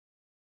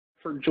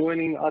For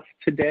joining us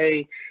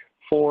today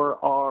for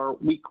our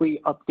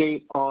weekly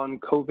update on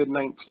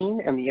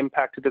COVID-19 and the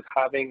impact it is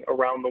having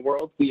around the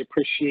world. We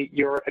appreciate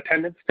your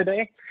attendance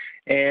today,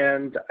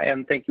 and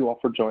thank you all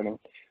for joining.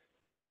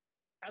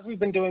 As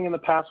we've been doing in the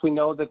past, we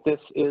know that this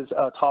is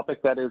a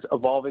topic that is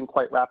evolving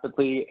quite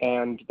rapidly,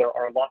 and there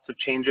are lots of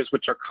changes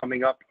which are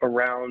coming up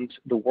around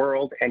the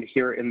world and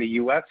here in the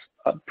U.S.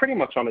 Pretty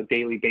much on a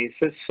daily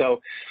basis. So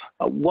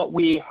what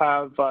we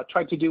have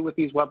tried to do with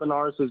these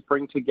webinars is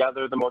bring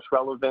together the most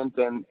relevant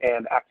and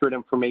accurate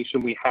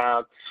information we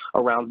have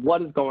around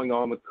what is going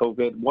on with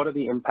COVID, what are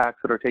the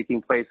impacts that are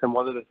taking place, and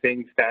what are the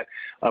things that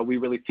we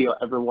really feel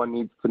everyone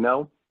needs to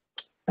know.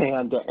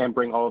 And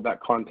bring all of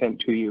that content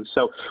to you.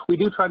 So we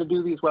do try to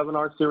do these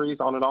webinar series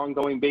on an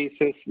ongoing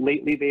basis.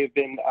 Lately, they have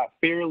been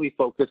fairly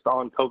focused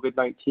on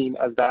COVID-19,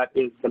 as that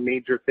is the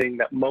major thing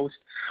that most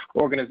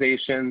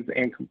organizations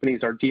and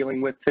companies are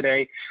dealing with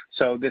today.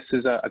 So this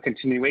is a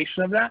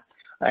continuation of that.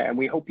 And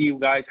we hope you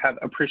guys have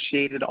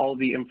appreciated all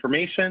the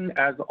information.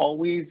 As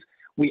always,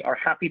 we are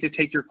happy to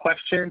take your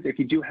questions. If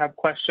you do have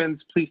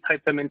questions, please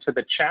type them into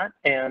the chat,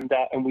 and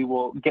we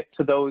will get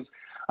to those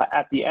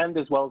at the end,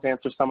 as well as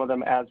answer some of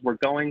them as we're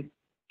going.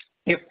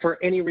 If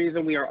for any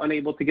reason we are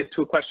unable to get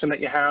to a question that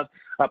you have,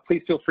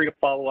 please feel free to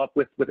follow up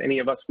with any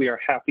of us. We are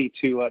happy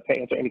to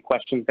answer any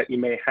questions that you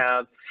may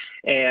have.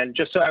 And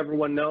just so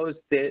everyone knows,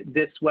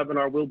 this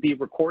webinar will be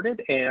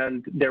recorded,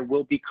 and there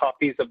will be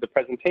copies of the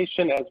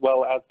presentation as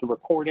well as the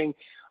recording,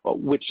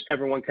 which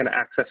everyone can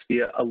access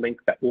via a link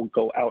that will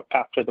go out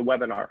after the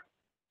webinar.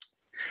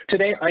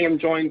 Today, I am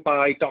joined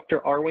by Dr.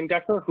 Arwen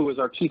Decker, who is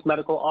our Chief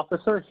Medical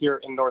Officer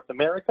here in North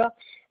America,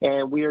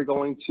 and we are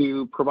going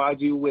to provide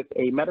you with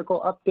a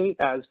medical update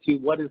as to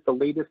what is the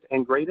latest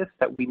and greatest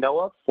that we know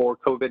of for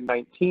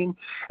COVID-19,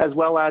 as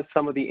well as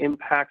some of the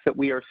impacts that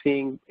we are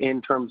seeing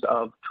in terms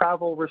of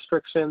travel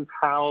restrictions,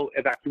 how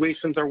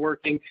evacuations are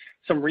working,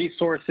 some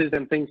resources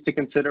and things to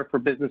consider for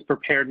business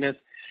preparedness,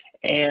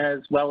 as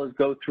well as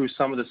go through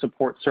some of the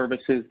support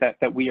services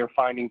that we are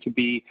finding to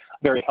be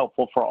very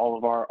helpful for all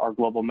of our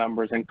global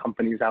members and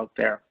companies out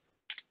there.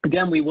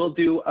 Again, we will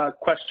do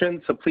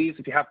questions, so please,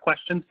 if you have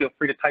questions, feel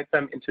free to type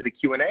them into the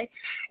Q&A,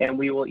 and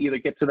we will either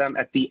get to them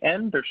at the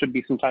end. There should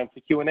be some time for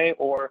Q&A,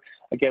 or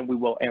again, we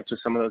will answer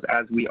some of those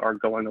as we are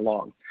going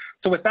along.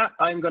 So with that,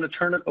 I'm going to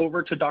turn it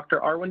over to Dr.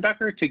 Arwen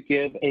Decker to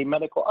give a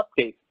medical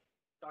update.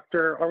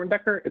 Dr. Arwen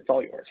Decker, it's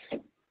all yours.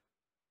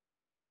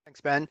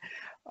 Thanks, Ben.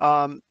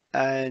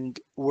 And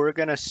we're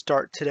going to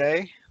start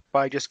today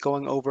by just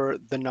going over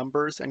the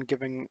numbers and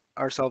giving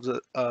ourselves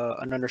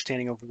an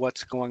understanding of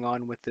what's going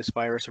on with this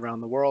virus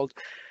around the world.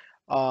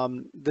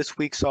 This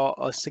week saw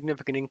a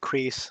significant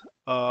increase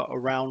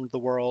around the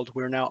world.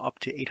 We're now up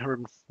to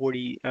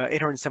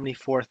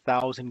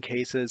 874,000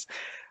 cases.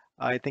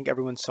 I think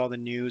everyone saw the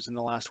news in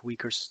the last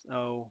week or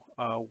so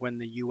when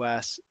the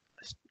U.S.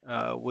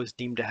 Was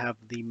deemed to have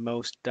the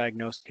most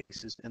diagnosed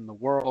cases in the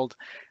world.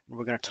 And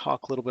we're going to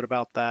talk a little bit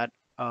about that.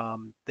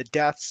 The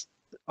deaths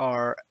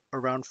are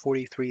around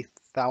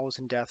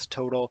 43,000 deaths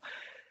total,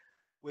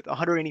 with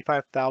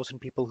 185,000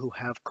 people who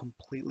have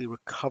completely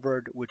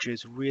recovered, which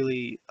is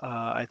really,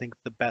 I think,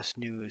 the best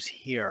news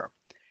here.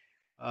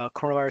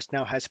 Coronavirus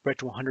now has spread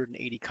to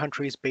 180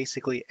 countries.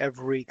 Basically,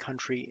 every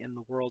country in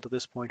the world at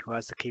this point who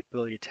has the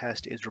capability to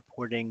test is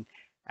reporting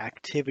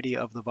activity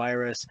of the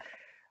virus,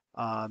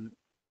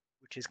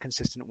 which is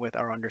consistent with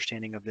our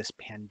understanding of this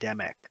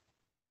pandemic.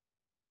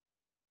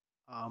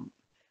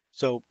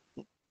 So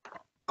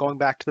going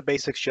back to the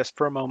basics just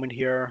for a moment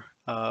here,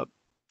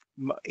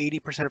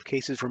 80% of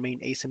cases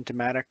remain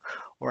asymptomatic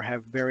or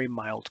have very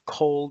mild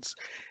colds,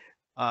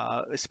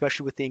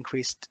 especially with the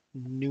increased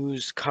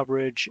news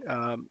coverage.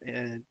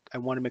 And I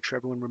want to make sure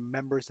everyone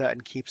remembers that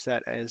and keeps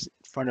that as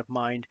front of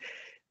mind.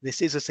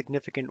 This is a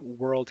significant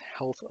World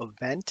Health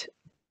event,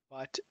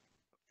 but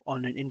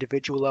on an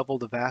individual level,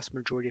 the vast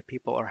majority of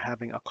people are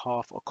having a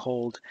cough, a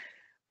cold,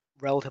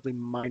 relatively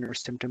minor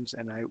symptoms,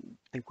 and I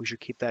think we should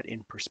keep that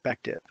in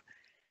perspective.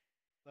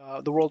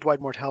 The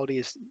worldwide mortality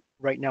is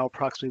right now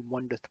approximately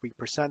 1 to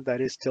 3%. That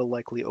is still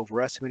likely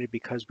overestimated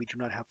because we do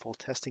not have full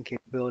testing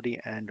capability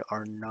and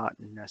are not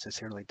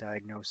necessarily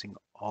diagnosing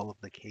all of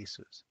the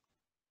cases.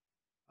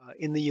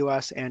 In the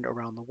US and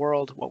around the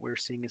world, what we're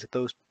seeing is that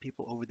those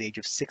people over the age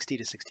of 60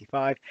 to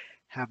 65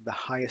 have the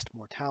highest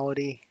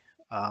mortality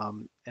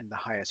and the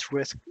highest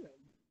risk.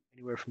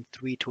 Anywhere from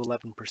 3 to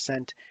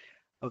 11%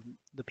 of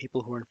the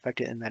people who are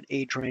infected in that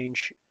age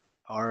range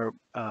are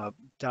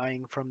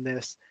dying from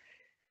this.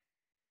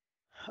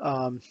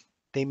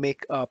 They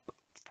make up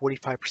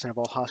 45% of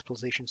all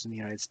hospitalizations in the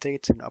United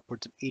States and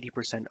upwards of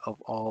 80% of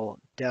all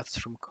deaths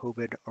from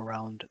COVID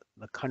around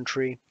the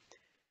country.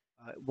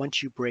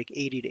 Once you break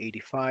 80 to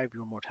 85,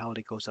 your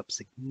mortality goes up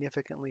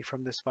significantly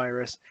from this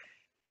virus,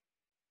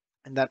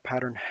 and that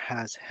pattern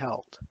has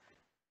held.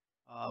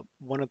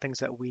 One of the things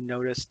that we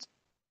noticed,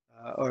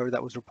 or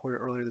that was reported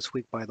earlier this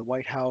week by the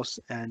White House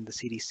and the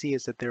CDC,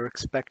 is that they're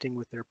expecting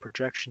with their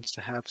projections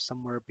to have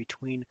somewhere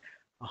between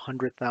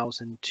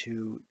 100,000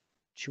 to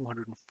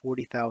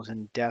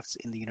 240,000 deaths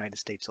in the United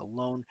States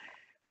alone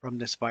from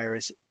this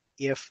virus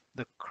if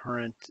the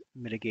current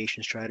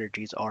mitigation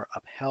strategies are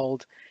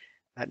upheld.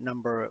 That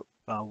number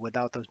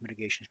without those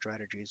mitigation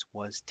strategies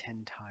was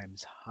 10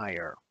 times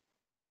higher.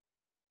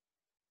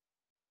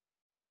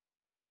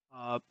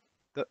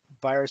 The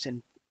virus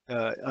on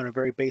a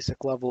very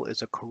basic level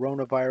is a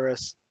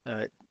coronavirus.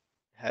 It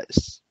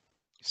has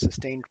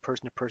sustained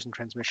person-to-person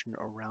transmission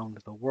around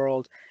the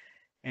world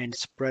and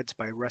spreads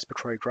by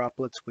respiratory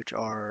droplets, which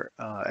are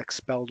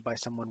expelled by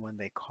someone when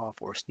they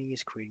cough or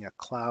sneeze, creating a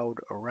cloud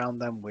around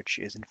them, which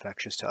is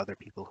infectious to other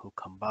people who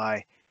come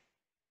by.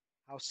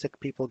 How sick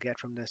people get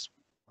from this,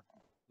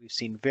 we've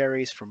seen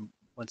varies from,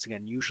 once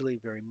again, usually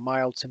very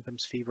mild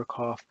symptoms, fever,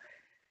 cough,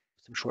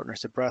 some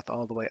shortness of breath,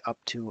 all the way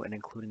up to and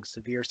including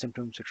severe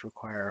symptoms which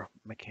require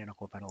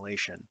mechanical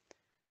ventilation.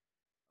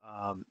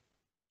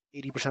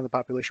 80% of the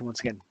population, once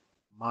again,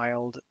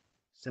 mild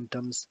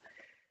symptoms.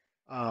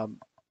 And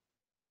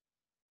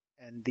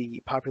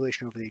the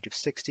population over the age of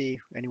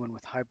 60, anyone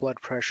with high blood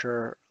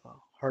pressure,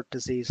 heart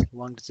disease,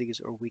 lung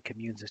disease, or weak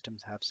immune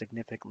systems have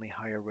significantly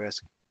higher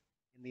risk.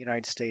 In the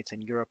United States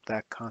and Europe,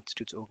 that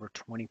constitutes over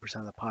 20%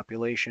 of the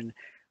population.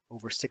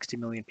 Over 60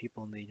 million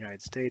people in the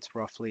United States,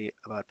 roughly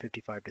about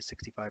 55 to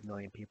 65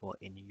 million people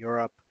in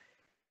Europe.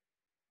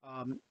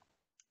 I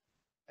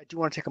do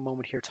want to take a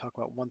moment here to talk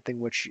about one thing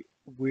which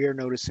we're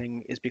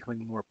noticing is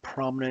becoming more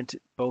prominent,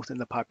 both in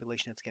the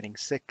population that's getting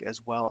sick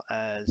as well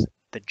as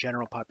the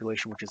general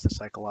population, which is the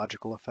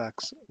psychological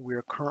effects.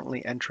 We're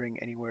currently entering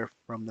anywhere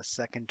from the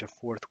second to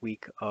fourth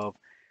week of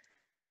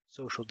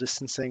social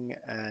distancing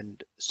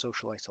and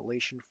social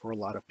isolation for a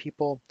lot of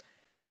people.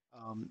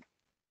 For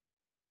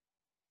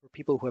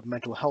people who have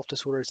mental health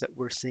disorders, that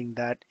we're seeing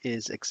that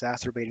is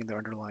exacerbating their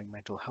underlying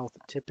mental health.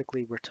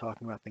 Typically, we're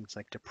talking about things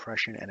like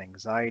depression and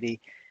anxiety.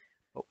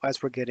 But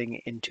as we're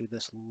getting into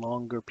this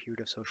longer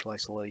period of social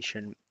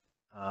isolation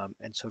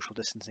and social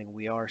distancing,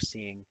 we are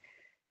seeing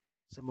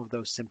some of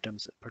those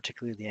symptoms,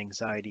 particularly the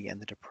anxiety and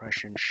the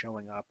depression,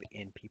 showing up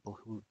in people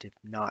who did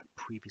not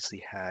previously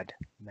had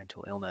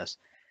mental illness.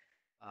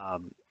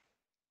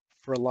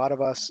 For a lot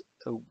of us,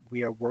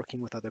 we are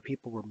working with other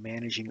people, we're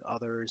managing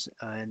others,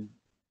 and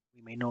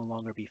we may no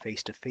longer be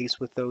face to face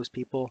with those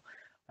people.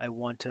 I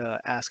want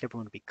to ask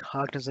everyone to be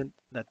cognizant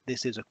that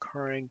this is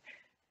occurring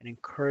and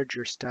encourage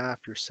your staff,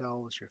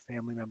 yourselves, your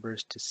family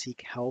members to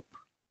seek help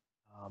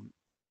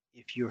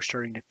if you're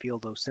starting to feel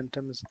those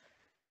symptoms.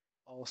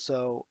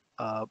 Also,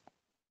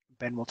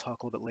 Ben will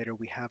talk a little bit later,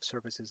 we have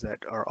services that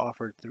are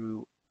offered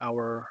through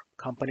our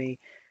company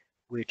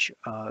which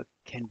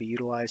can be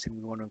utilized, and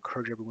we want to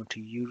encourage everyone to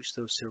use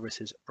those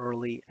services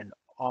early and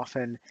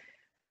often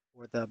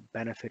for the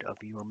benefit of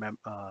your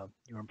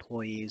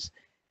employees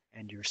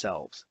and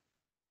yourselves.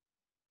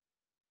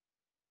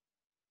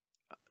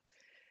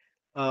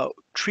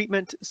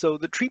 Treatment. So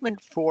the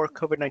treatment for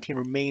COVID-19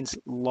 remains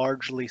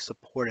largely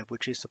supportive,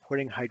 which is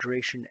supporting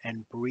hydration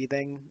and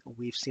breathing.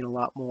 We've seen a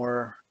lot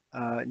more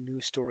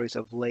news stories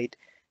of late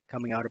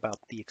coming out about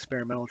the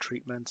experimental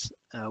treatments,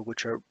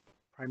 which are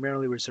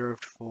primarily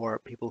reserved for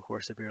people who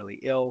are severely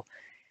ill.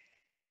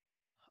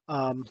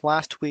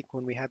 Last week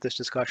when we had this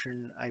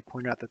discussion, I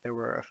pointed out that there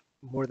were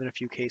more than a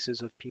few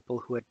cases of people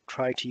who had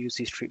tried to use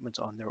these treatments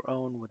on their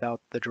own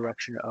without the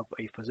direction of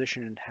a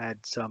physician and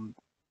had some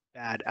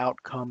bad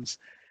outcomes.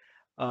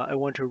 I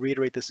want to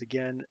reiterate this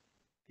again.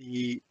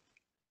 The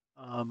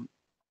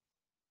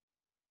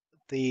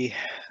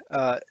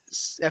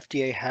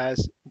FDA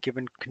has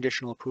given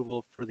conditional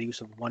approval for the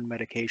use of one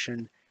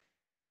medication,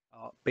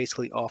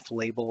 basically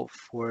off-label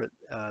for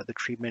the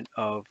treatment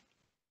of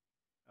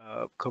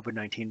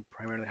COVID-19,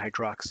 primarily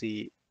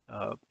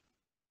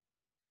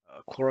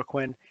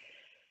hydroxychloroquine.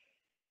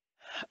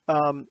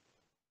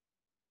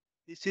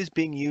 This is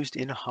being used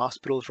in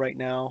hospitals right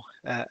now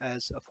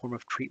as a form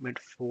of treatment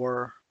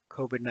for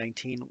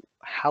COVID-19.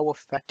 How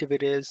effective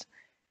it is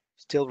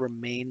still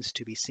remains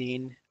to be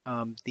seen.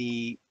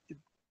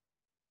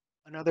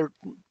 Another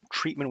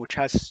treatment which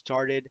has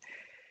started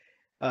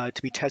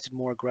to be tested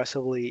more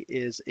aggressively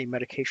is a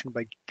medication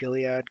by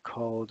Gilead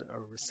called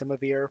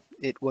Risimavir.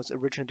 It was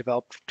originally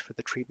developed for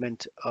the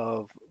treatment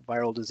of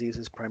viral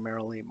diseases,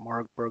 primarily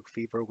Marburg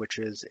fever, which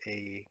is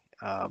a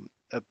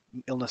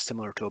illness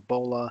similar to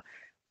Ebola,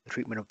 the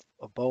treatment of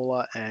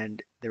Ebola,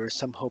 and there is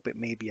some hope it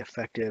may be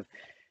effective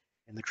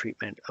in the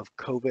treatment of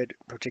COVID,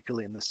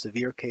 particularly in the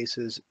severe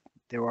cases.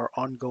 There are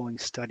ongoing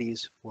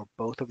studies for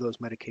both of those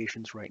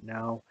medications right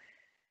now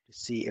to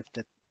see if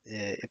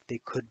they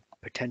could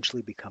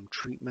potentially become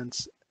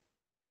treatments.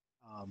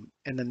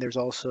 And then there's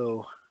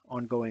also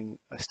ongoing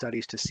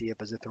studies to see if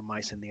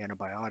azithromycin, the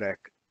antibiotic,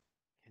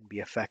 can be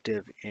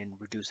effective in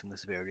reducing the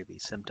severity of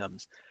these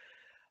symptoms.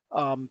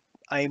 I'm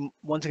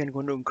once again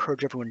going to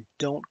encourage everyone,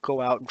 don't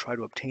go out and try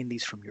to obtain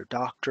these from your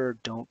doctor.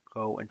 Don't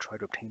go and try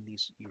to obtain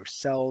these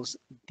yourselves.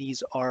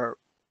 These are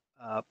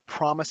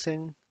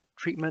promising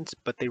treatments,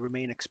 but they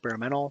remain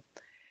experimental.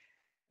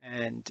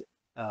 And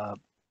the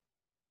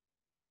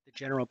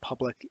general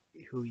public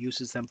who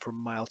uses them for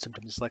mild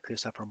symptoms is likely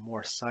to suffer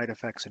more side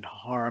effects and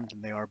harm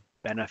than they are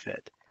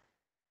benefit.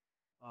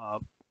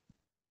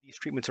 These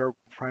treatments are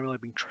primarily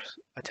being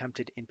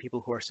attempted in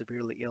people who are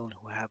severely ill and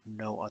who have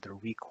no other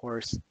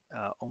recourse,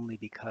 only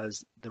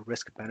because the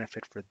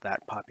risk-benefit for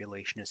that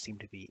population is seen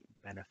to be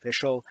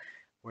beneficial,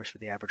 whereas for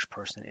the average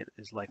person, it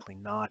is likely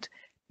not.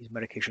 These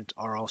medications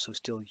are also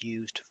still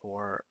used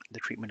for the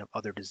treatment of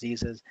other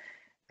diseases,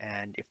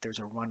 and if there's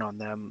a run on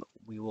them,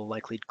 we will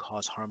likely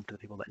cause harm to the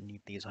people that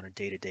need these on a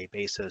day-to-day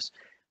basis.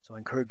 So I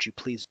encourage you,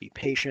 please be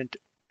patient.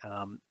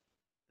 The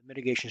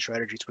mitigation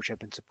strategies which have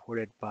been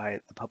supported by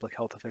the public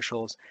health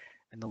officials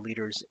and the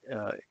leaders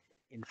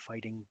in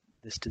fighting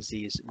this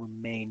disease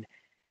remain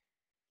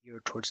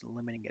geared towards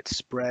limiting its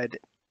spread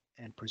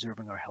and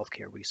preserving our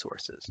healthcare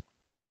resources.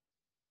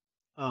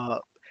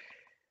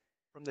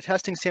 From the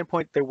testing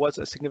standpoint, there was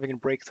a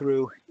significant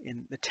breakthrough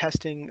in the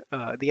testing.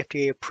 The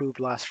FDA approved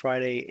last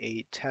Friday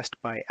a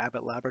test by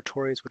Abbott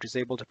Laboratories, which is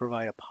able to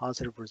provide a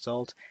positive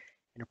result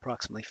in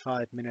approximately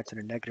 5 minutes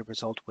and a negative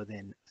result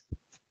within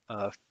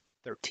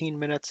 13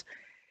 minutes,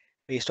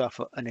 based off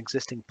of an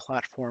existing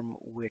platform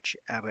which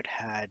Abbott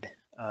had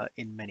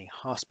in many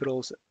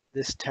hospitals.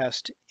 This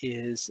test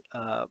is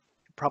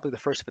probably the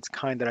first of its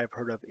kind that I've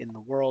heard of in the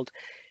world,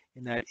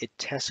 in that it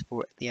tests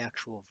for the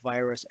actual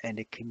virus and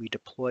it can be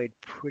deployed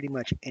pretty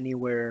much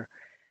anywhere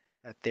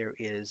that there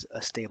is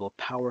a stable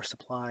power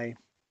supply.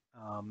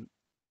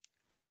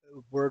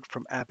 Word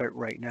from Abbott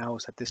right now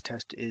is that this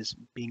test is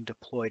being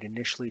deployed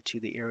initially to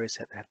the areas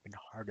that have been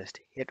hardest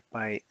hit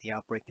by the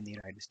outbreak in the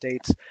United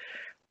States,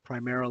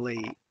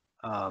 primarily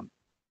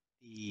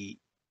the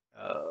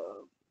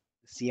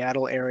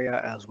Seattle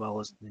area as well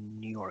as the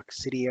New York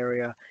City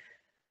area,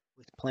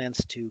 with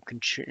plans to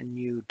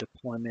continue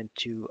deployment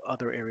to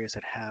other areas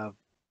that have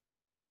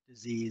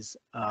disease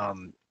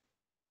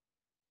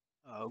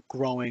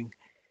growing.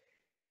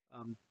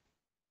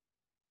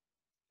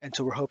 And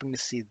so we're hoping to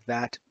see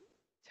that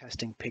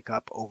testing pick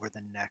up over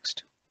the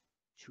next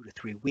 2 to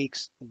 3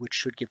 weeks, which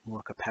should give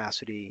more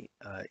capacity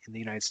in the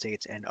United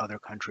States and other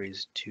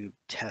countries to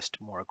test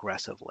more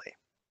aggressively.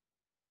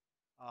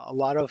 A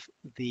lot of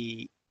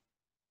the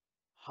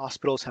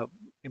hospitals have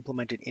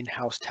implemented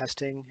in-house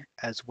testing,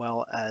 as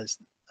well as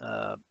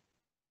the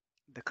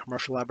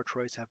commercial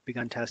laboratories have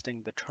begun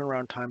testing. The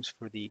turnaround times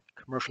for the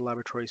commercial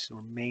laboratories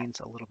remains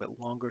a little bit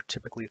longer,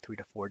 typically 3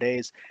 to 4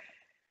 days.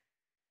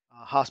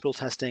 Hospital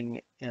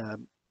testing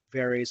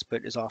varies,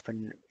 but is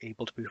often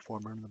able to be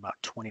performed in about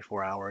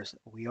 24 hours.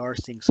 We are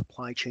seeing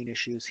supply chain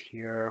issues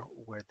here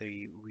where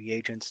the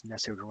reagents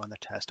necessary to run the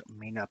test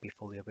may not be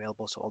fully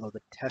available. So although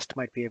the test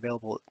might be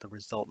available, the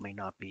result may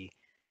not be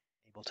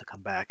able to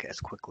come back as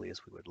quickly as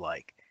we would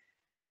like.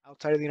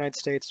 Outside of the United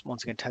States,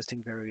 once again,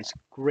 testing varies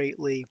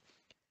greatly.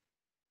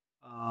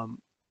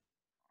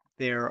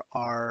 There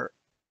are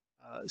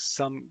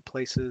some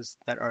places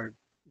that are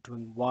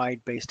doing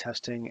wide-based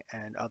testing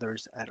and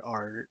others that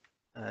are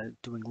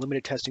doing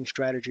limited testing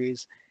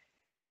strategies.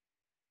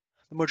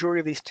 The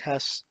majority of these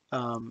tests,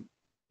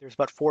 there's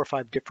about 4 or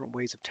 5 different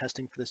ways of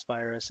testing for this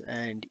virus,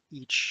 and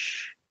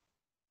each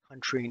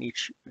country and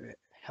each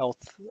health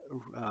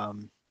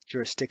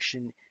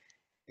jurisdiction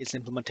is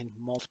implementing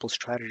multiple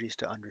strategies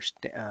to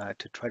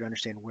try to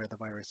understand where the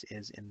virus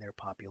is in their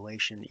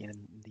population. In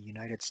the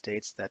United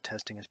States, that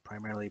testing has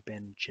primarily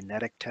been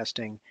genetic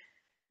testing,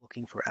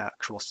 looking for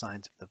actual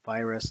signs of the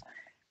virus.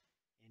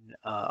 In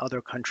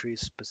other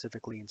countries,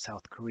 specifically in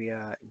South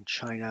Korea and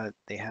China,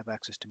 they have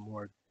access to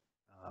more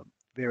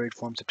varied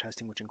forms of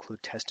testing, which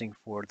include testing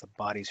for the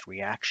body's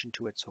reaction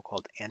to it,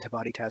 so-called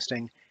antibody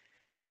testing.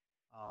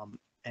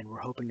 And we're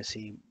hoping to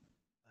see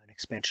an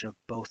expansion of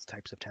both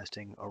types of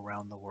testing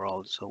around the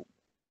world, so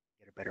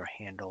get a better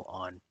handle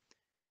on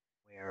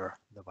where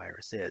the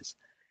virus is.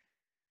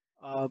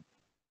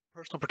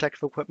 Personal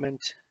protective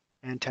equipment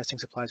and testing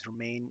supplies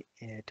remain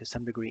to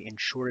some degree in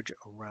shortage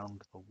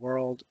around the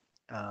world.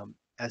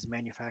 As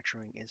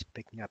manufacturing is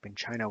picking up in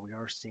China, we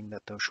are seeing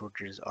that those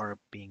shortages are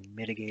being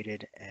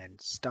mitigated and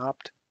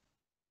stopped.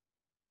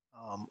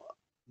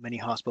 Many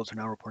hospitals are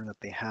now reporting that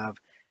they have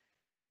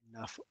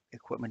enough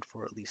equipment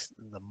for at least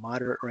the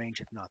moderate range,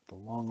 if not the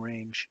long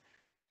range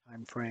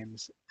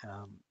timeframes.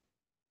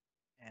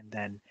 And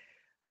then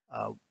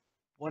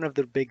one of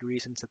the big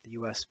reasons that the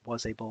US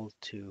was able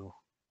to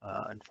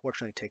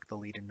unfortunately take the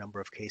lead in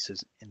number of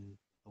cases in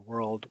the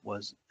world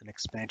was an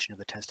expansion of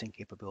the testing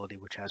capability,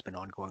 which has been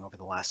ongoing over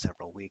the last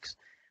several weeks.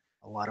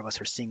 A lot of us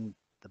are seeing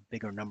the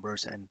bigger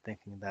numbers and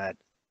thinking that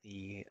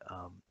the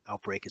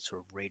outbreak is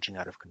sort of raging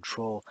out of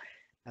control.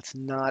 That's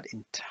not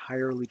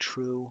entirely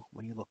true.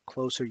 When you look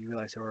closer, you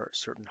realize there are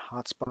certain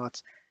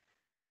hotspots,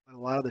 but a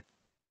lot of the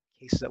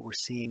cases that we're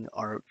seeing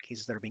are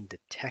cases that are being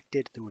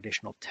detected through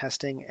additional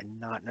testing and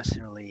not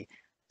necessarily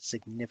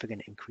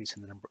significant increase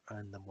in the number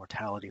and the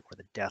mortality or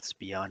the deaths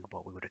beyond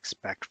what we would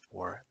expect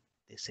for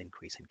this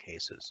increase in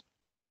cases.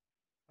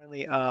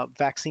 Finally,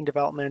 vaccine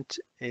development,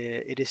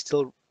 it is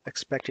still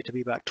expected to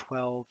be about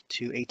 12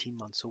 to 18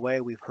 months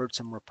away. We've heard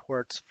some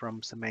reports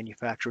from some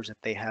manufacturers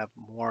that they have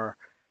more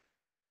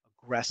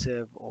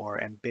aggressive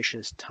or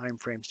ambitious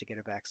timeframes to get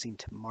a vaccine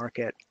to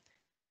market.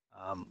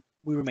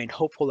 We remain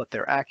hopeful that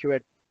they're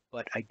accurate,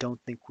 but I don't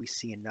think we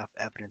see enough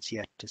evidence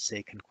yet to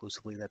say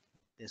conclusively that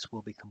this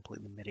will be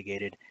completely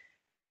mitigated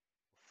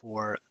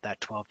for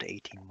that 12 to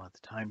 18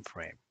 month time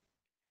frame.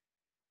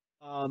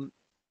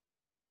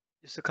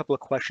 Just a couple of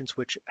questions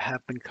which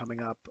have been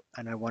coming up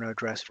and I want to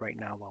address right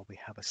now while we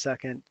have a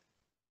second.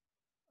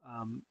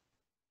 Um,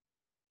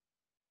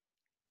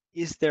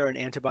 is there an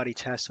antibody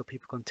test so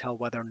people can tell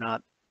whether or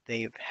not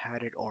they've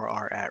had it or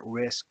are at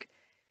risk?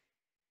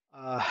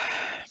 Uh,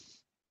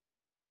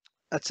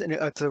 that's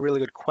a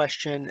really good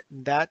question.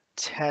 That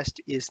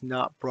test is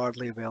not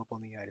broadly available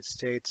in the United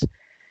States.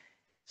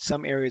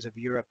 Some areas of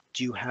Europe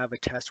do have a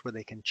test where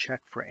they can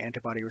check for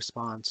antibody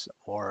response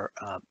or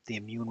the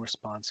immune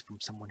response from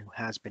someone who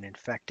has been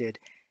infected,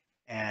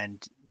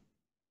 and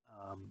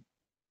um,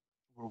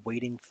 we're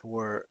waiting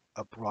for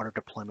a broader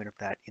deployment of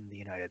that in the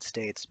United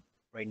States.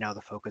 Right now,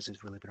 the focus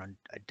has really been on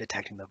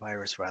detecting the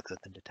virus rather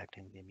than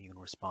detecting the immune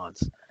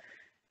response.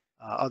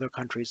 Other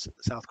countries,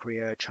 South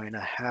Korea, China,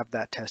 have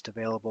that test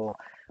available.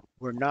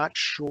 We're not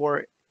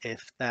sure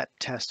if that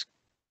test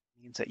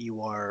means that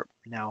you are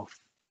now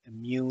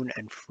immune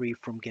and free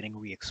from getting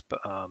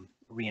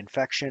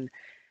reinfection.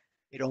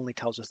 It only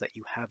tells us that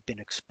you have been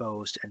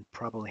exposed and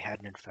probably had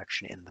an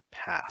infection in the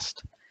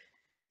past.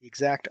 The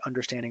exact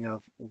understanding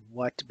of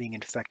what being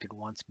infected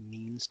once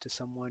means to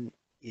someone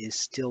is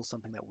still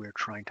something that we're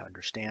trying to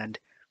understand.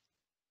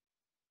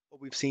 What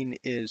we've seen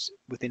is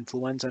with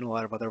influenza and a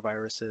lot of other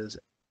viruses,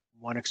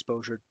 one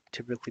exposure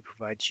typically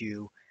provides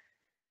you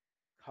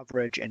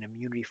coverage and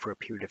immunity for a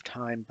period of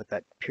time, but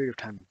that period of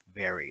time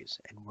varies,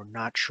 and we're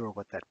not sure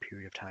what that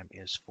period of time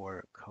is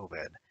for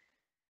COVID.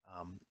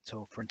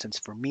 So for instance,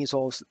 for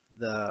measles,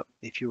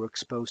 if you were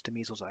exposed to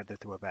measles either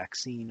through a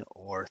vaccine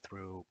or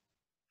through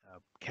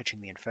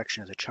catching the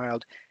infection as a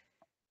child,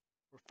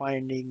 we're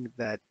finding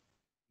that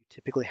you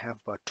typically have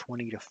about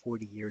 20 to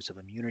 40 years of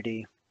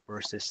immunity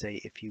versus,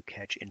 say, if you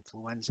catch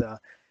influenza,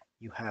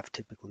 you have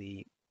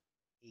typically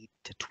 8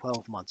 to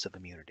 12 months of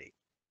immunity.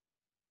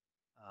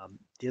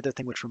 The other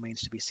thing which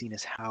remains to be seen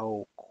is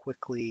how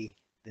quickly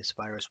this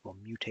virus will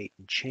mutate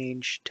and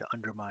change to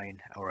undermine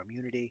our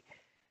immunity.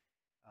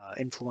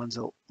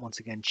 Influenza, once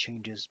again,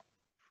 changes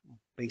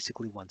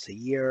basically once a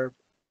year.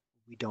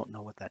 We don't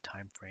know what that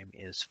time frame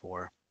is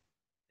for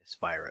this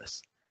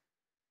virus.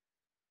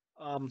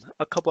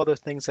 A couple other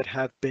things that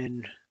have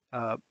been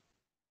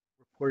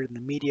reported in the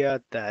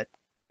media that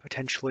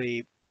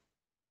potentially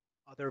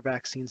other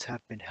vaccines have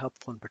been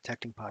helpful in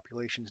protecting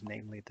populations,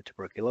 namely the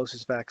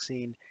tuberculosis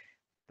vaccine.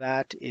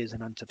 That is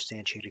an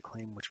unsubstantiated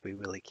claim, which we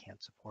really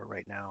can't support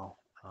right now.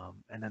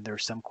 And then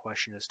there's some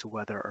question as to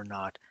whether or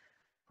not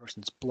a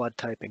person's blood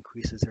type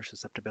increases their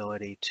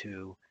susceptibility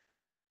to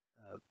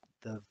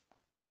the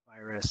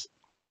virus.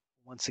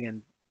 Once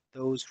again,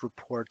 those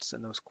reports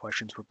and those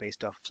questions were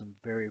based off some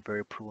very,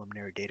 very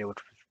preliminary data, which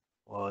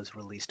was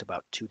released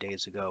about 2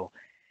 days ago.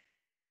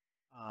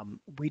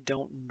 We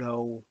don't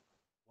know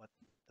what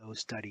those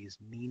studies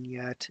mean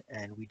yet,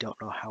 and we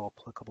don't know how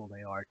applicable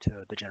they are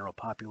to the general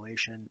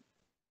population.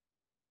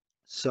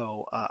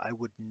 So I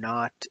would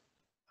not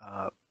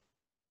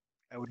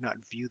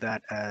view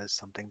that as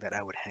something that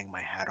I would hang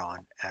my hat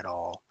on at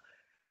all.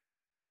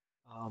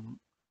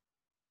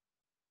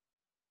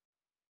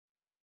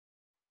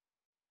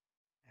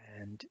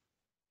 And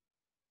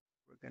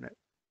we're gonna.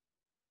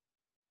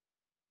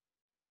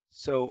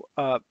 So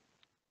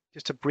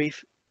just a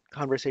brief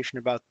conversation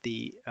about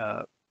the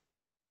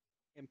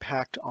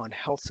impact on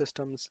health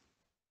systems.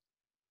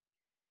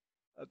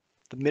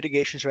 The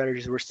mitigation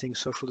strategies we're seeing,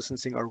 social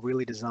distancing, are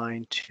really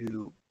designed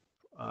to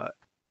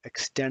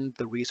extend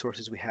the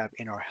resources we have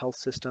in our health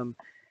system.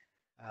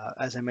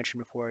 As I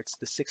mentioned before, it's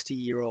the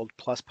 60-year-old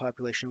plus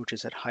population which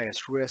is at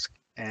highest risk,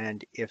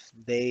 and if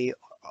they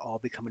all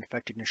become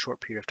infected in a short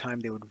period of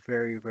time, they would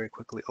very, very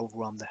quickly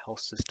overwhelm the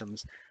health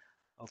systems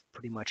of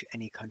pretty much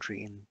any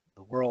country in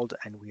the world,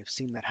 and we have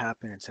seen that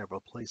happen in several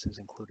places,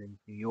 including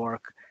New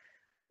York,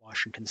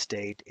 Washington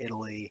State,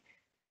 Italy,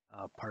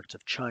 parts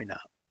of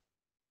China.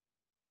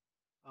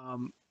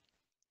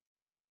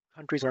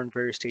 Countries are in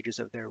various stages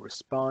of their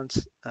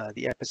response.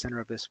 The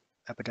epicenter of this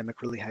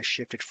epidemic really has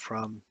shifted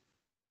from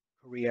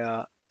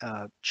Korea,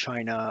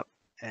 China,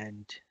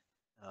 and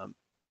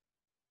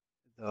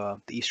the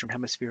Eastern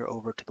Hemisphere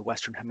over to the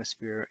Western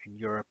Hemisphere in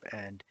Europe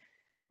and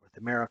North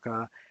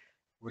America.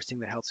 We're seeing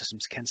that health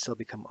systems can still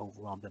become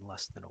overwhelmed in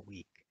less than a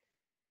week.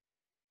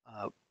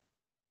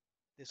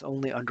 This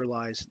only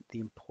underlies the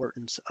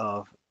importance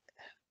of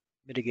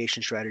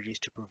mitigation strategies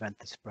to prevent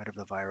the spread of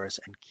the virus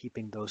and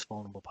keeping those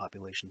vulnerable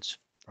populations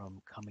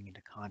from coming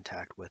into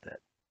contact with it.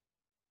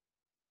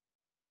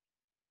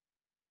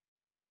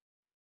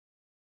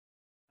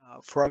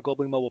 For our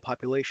globally mobile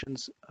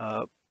populations,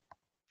 a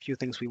few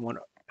things we want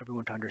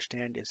everyone to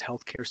understand is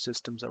healthcare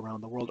systems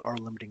around the world are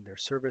limiting their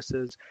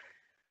services.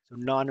 So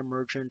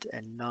non-emergent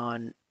and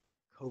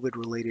non-COVID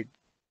related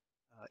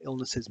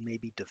illnesses may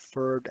be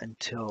deferred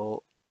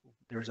until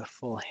there's a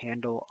full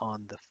handle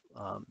on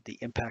the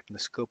impact and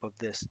the scope of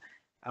this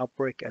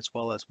outbreak, as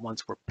well as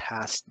once we're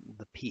past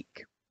the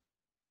peak.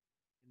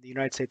 In In the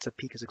United States, a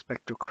peak is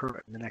expected to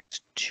occur in the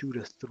next 2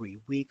 to 3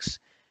 weeks.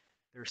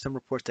 There are some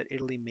reports that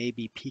Italy may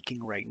be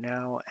peaking right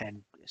now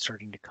and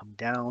starting to come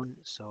down.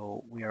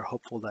 So we are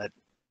hopeful that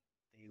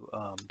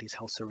these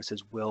health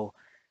services will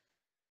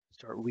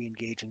start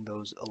re-engaging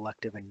those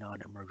elective and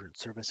non-emergent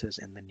services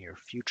in the near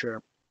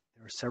future.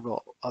 There are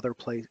several other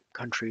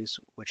countries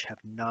which have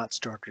not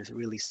started to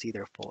really see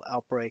their full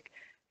outbreak,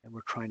 and we're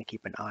trying to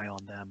keep an eye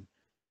on them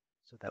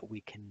so that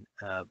we can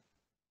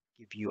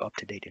give you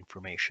up-to-date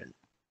information.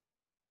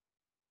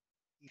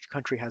 Each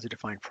country has a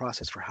defined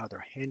process for how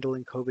they're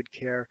handling COVID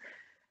care,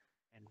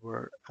 and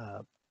globally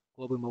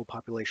mobile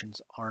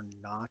populations are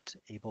not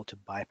able to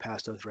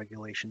bypass those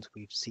regulations.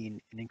 We've seen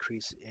an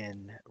increase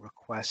in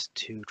requests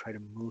to try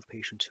to move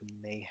patients who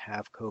may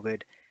have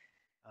COVID,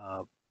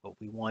 but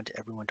we want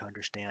everyone to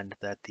understand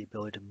that the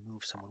ability to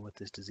move someone with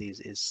this disease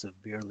is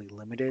severely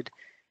limited.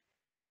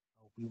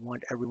 We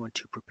want everyone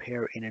to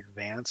prepare in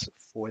advance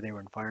for their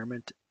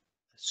environment,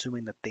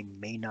 assuming that they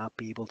may not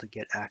be able to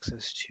get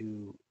access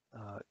to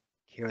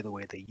care the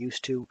way they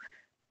used to,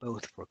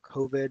 both for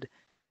COVID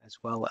as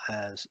well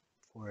as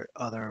for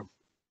other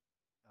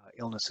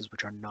illnesses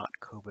which are not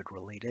COVID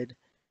related,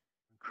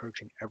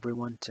 encouraging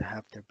everyone to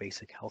have their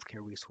basic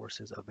healthcare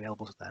resources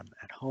available to them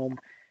at home,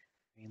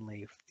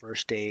 mainly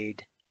first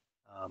aid,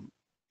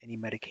 any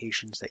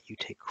medications that you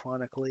take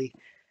chronically,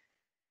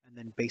 and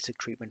then basic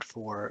treatment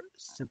for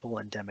simple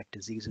endemic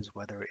diseases,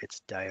 whether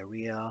it's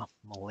diarrhea,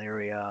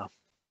 malaria,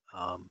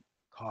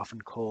 cough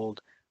and cold,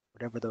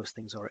 whatever those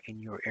things are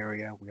in your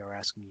area. We are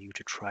asking you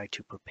to try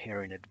to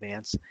prepare in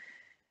advance,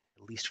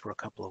 at least for a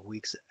couple of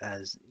weeks,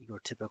 as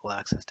your typical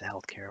access to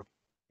healthcare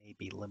may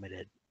be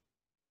limited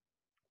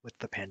with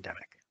the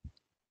pandemic.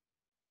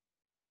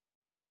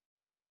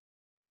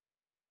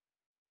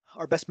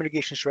 Our best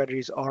mitigation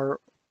strategies are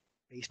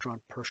based on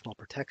personal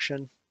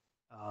protection,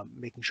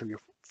 making sure you're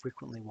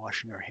frequently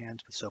washing your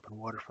hands with soap and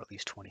water for at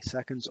least 20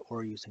 seconds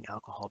or using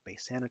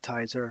alcohol-based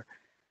sanitizer.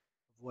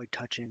 Avoid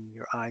touching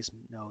your eyes,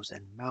 nose,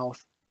 and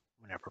mouth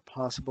whenever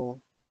possible.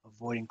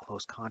 Avoiding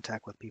close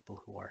contact with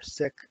people who are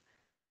sick.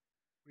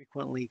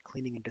 Frequently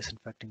cleaning and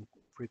disinfecting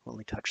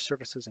frequently touched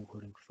surfaces,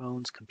 including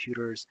phones,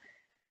 computers,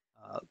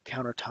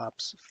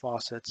 countertops,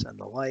 faucets, and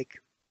the like.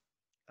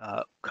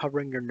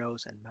 Covering your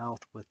nose and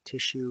mouth with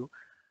tissue,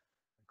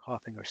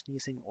 coughing or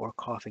sneezing, or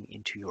coughing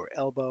into your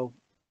elbow.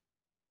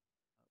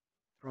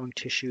 Throwing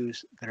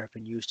tissues that have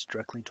been used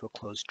directly into a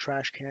closed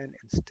trash can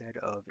instead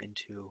of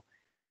into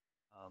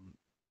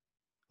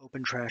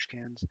open trash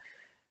cans.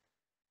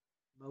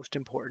 Most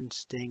important,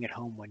 staying at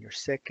home when you're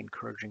sick,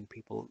 encouraging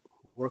people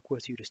who work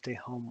with you to stay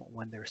home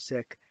when they're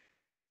sick.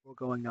 We're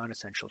going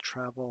non-essential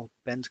travel.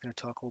 Ben's going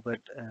to talk a little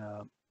bit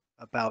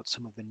about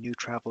some of the new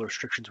travel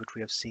restrictions which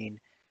we have seen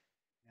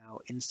now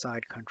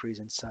inside countries,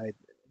 inside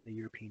the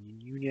European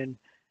Union,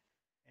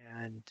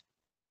 and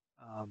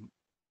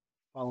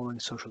following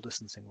social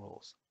distancing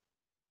rules.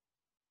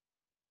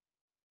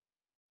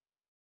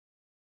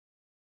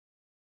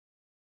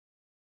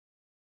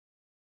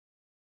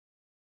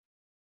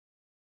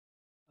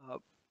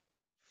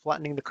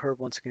 Flattening the curve,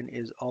 once again,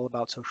 is all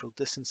about social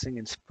distancing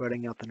and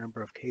spreading out the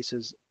number of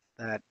cases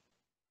that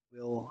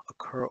will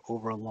occur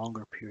over a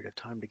longer period of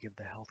time to give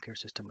the healthcare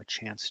system a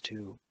chance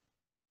to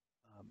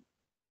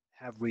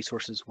have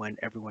resources when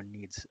everyone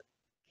needs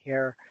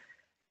care.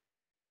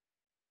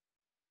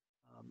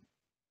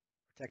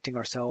 Protecting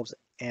ourselves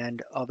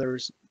and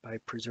others by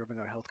preserving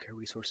our healthcare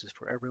resources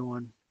for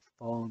everyone,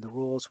 following the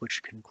rules,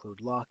 which can include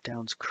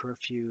lockdowns,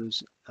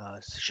 curfews,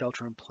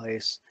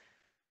 shelter-in-place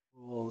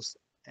rules,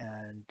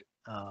 and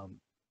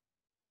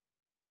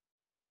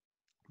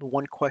the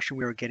one question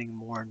we are getting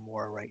more and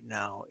more right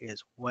now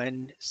is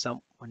when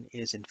someone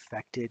is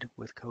infected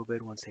with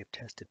COVID, once they've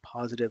tested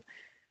positive,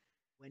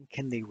 when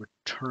can they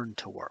return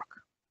to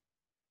work?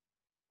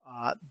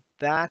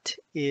 That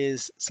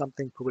is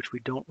something for which we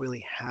don't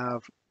really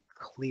have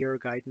clear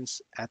guidance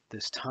at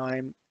this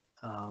time.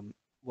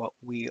 What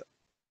we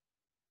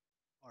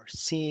are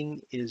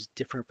seeing is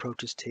different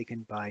approaches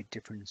taken by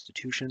different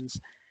institutions.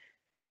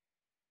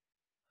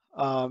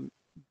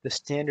 The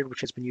standard which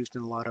has been used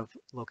in a lot of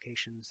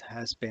locations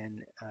has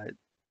been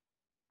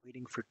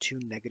waiting for 2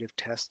 negative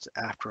tests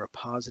after a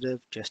positive,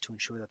 just to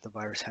ensure that the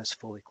virus has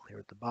fully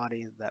cleared the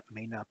body. That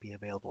may not be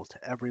available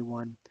to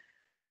everyone.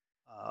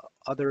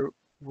 Other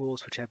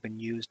rules which have been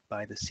used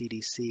by the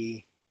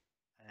CDC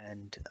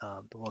and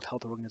the World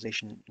Health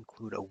Organization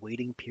include a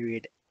waiting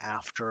period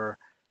after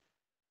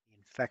the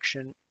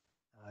infection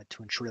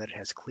to ensure that it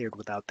has cleared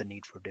without the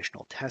need for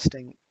additional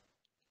testing.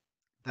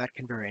 That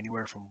can vary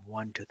anywhere from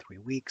 1 to 3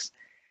 weeks.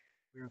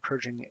 We're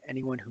encouraging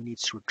anyone who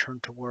needs to return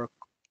to work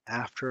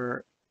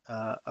after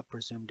a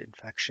presumed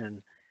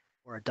infection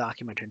or a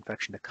documented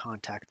infection to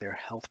contact their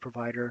health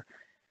provider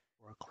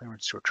or a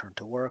clearance to return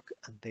to work.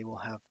 And they will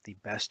have the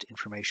best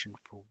information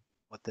for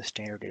what the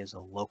standard is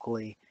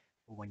locally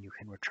for when you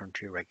can return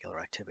to your regular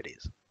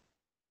activities.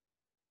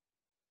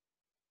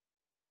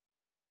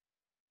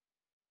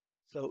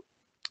 So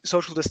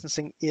social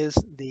distancing is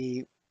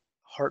the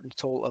heart and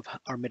soul of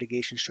our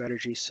mitigation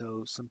strategy.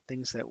 So some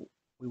things that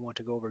we want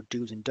to go over,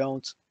 do's and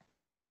don'ts.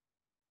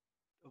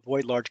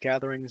 Avoid large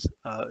gatherings.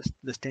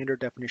 The standard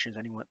definition is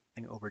anyone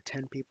over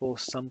 10 people.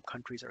 Some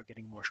countries are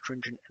getting more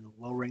stringent and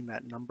lowering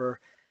that number.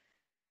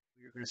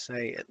 You're going to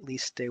say at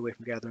least stay away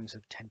from gatherings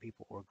of 10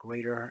 people or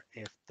greater.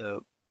 If the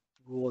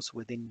rules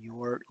within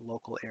your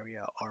local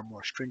area are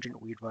more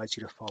stringent, we advise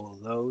you to follow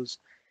those.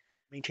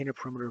 Maintain a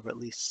perimeter of at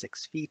least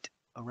 6 feet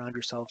around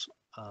yourselves,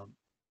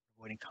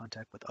 avoiding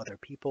contact with other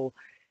people.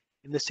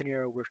 In this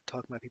scenario, we're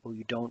talking about people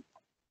you don't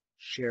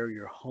share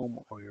your home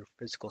or your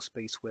physical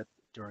space with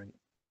during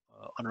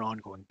on an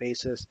ongoing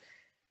basis.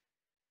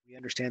 We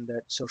understand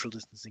that social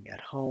distancing at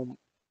home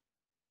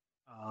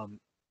um,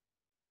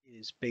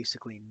 is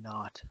basically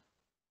not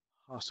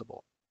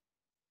possible.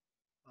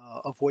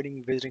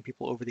 Avoiding visiting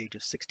people over the age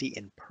of 60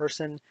 in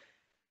person,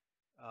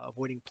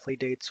 avoiding play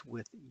dates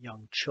with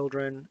young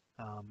children.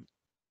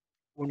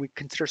 When we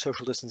consider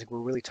social distancing, we're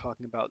really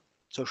talking about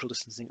social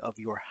distancing of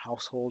your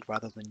household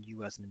rather than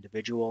you as an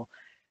individual.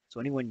 So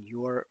anyone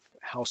your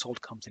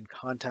household comes in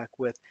contact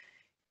with,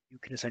 you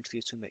can essentially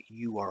assume that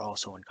you are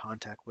also in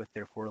contact with.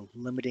 Therefore,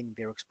 limiting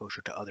their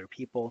exposure to other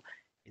people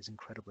is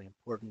incredibly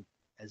important,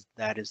 as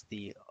that is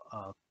the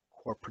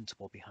core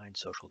principle behind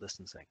social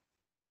distancing.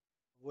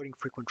 Avoiding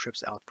frequent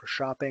trips out for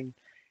shopping,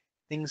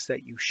 things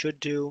that you should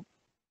do.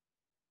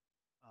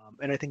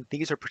 And I think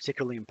these are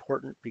particularly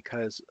important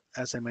because,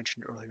 as I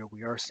mentioned earlier,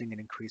 we are seeing an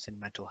increase in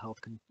mental health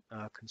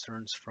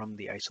concerns from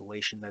the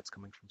isolation that's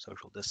coming from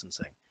social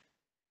distancing.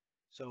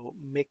 So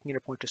making it a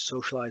point to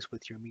socialize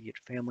with your immediate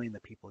family and the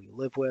people you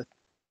live with,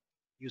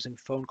 using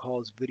phone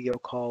calls, video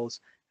calls,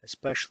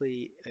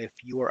 especially if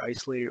you are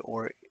isolated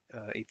or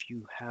if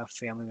you have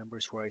family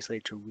members who are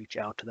isolated, to reach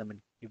out to them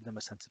and give them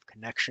a sense of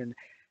connection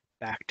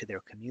back to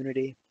their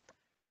community.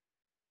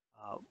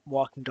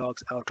 Walking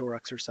dogs, outdoor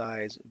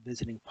exercise,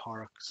 visiting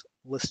parks,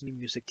 listening to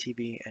music,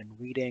 TV, and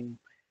reading,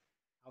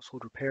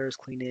 household repairs,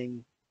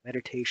 cleaning,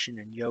 meditation,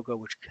 and yoga,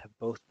 which have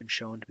both been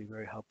shown to be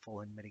very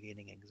helpful in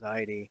mitigating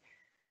anxiety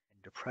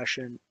and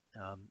depression.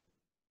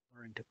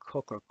 Learning to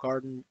cook or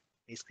garden,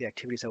 basically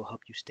activities that will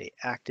help you stay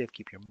active,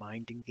 keep your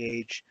mind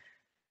engaged,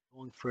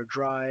 going for a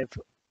drive,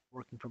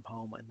 working from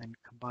home, and then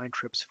combined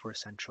trips for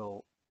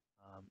essentials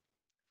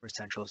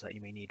that you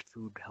may need: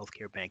 food,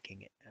 healthcare,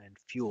 banking, and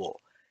fuel.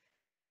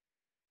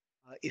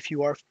 If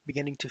you are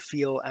beginning to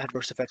feel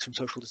adverse effects from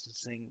social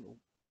distancing,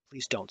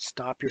 please don't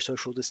stop your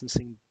social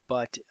distancing,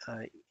 but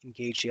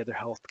engage the other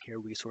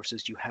healthcare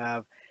resources you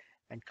have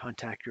and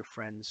contact your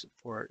friends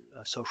for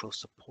social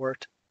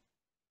support.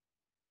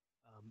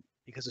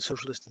 Because the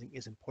social distancing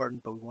is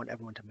important, but we want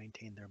everyone to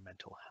maintain their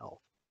mental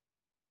health.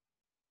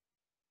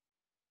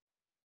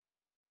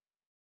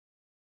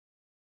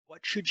 What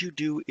should you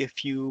do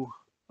if you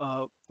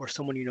or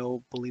someone you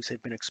know believes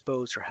they've been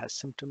exposed or has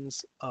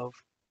symptoms of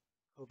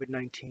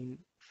COVID-19?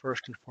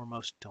 First and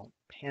foremost, don't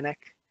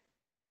panic.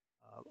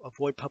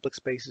 Avoid public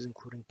spaces,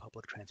 including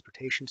public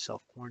transportation,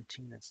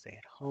 self-quarantine, and stay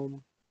at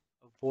home.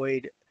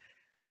 Avoid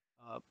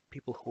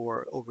people who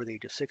are over the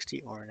age of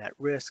 60 or at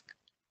risk.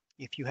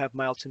 If you have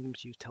mild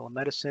symptoms, use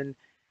telemedicine.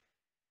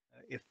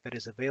 If that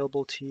is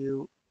available to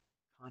you,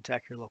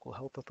 contact your local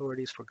health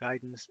authorities for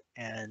guidance.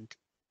 And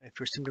if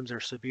your symptoms are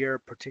severe,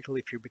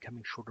 particularly if you're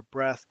becoming short of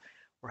breath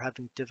or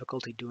having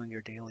difficulty doing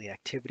your daily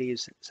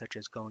activities, such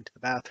as going to the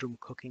bathroom,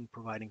 cooking,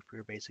 providing for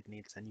your basic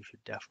needs, then you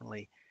should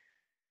definitely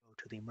go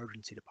to the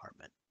emergency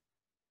department.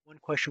 One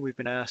question we've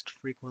been asked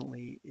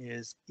frequently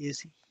is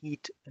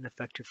heat an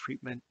effective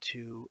treatment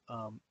to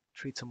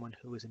treat someone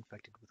who is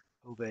infected with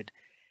COVID?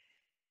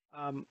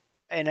 Um,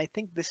 and I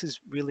think this is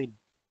really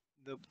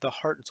the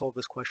heart and soul of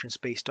this question is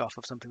based off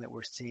of something that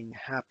we're seeing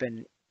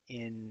happen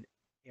in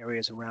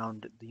areas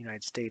around the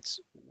United States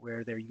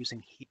where they're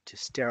using heat to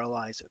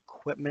sterilize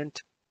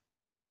equipment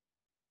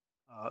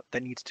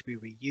that needs to be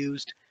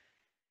reused.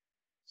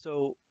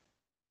 So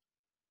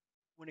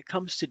when it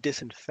comes to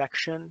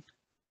disinfection,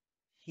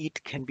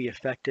 heat can be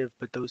effective,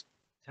 but those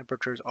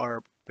temperatures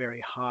are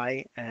very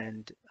high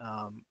and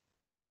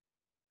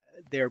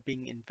they're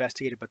being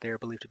investigated, but they're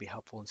believed to be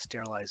helpful in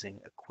sterilizing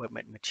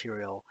equipment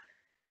material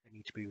that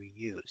need to be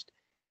reused.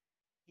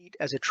 Heat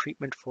as a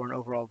treatment for an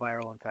overall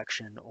viral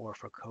infection or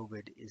for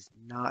COVID is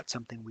not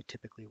something we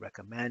typically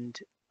recommend.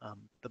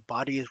 The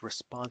body's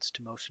response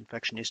to most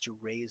infection is to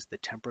raise the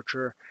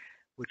temperature,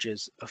 which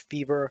is a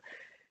fever.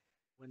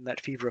 When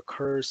that fever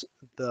occurs,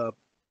 the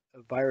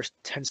virus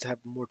tends to have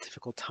a more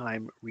difficult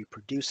time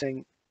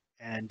reproducing,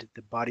 and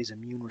the body's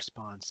immune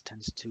response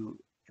tends to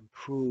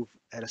improve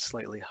at a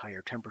slightly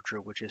higher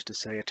temperature, which is to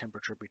say a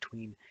temperature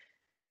between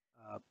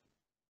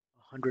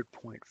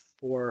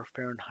 100.4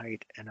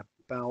 Fahrenheit and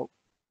about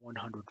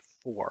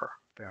 104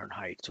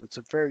 Fahrenheit. So it's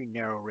a very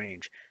narrow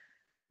range.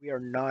 We are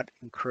not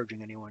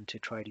encouraging anyone to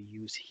try to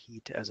use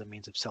heat as a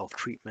means of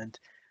self-treatment.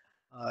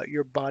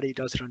 Your body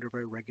does it under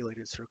very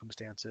regulated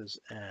circumstances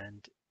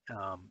and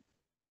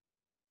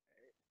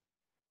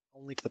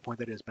only to the point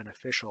that it is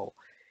beneficial.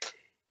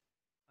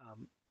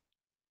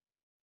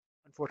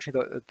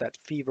 Unfortunately, that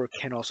fever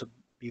can also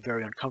be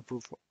very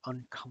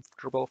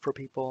uncomfortable for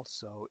people.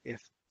 So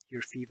if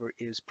your fever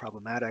is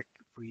problematic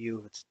for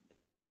you, it's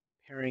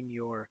impairing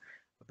your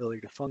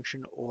ability to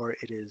function, or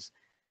it is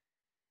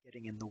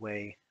getting in the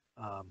way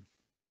of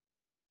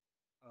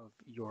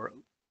your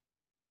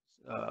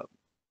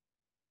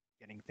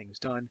getting things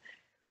done.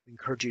 We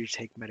encourage you to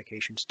take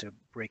medications to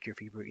break your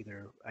fever,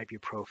 either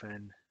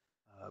ibuprofen,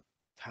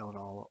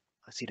 Tylenol,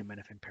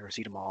 acetaminophen,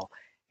 paracetamol.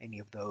 Any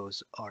of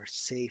those are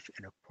safe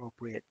and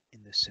appropriate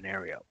in this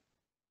scenario.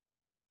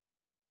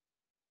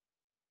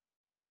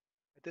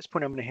 At this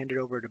point, I'm going to hand it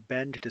over to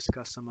Ben to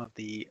discuss some of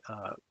the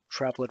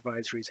travel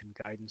advisories and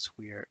guidance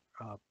we are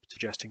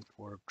suggesting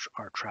for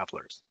our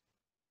travelers.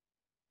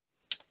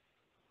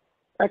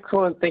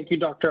 Excellent. Thank you,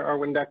 Dr.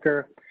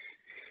 Arwendecker.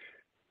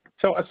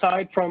 So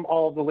aside from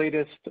all of the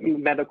latest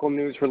medical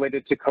news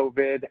related to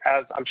COVID,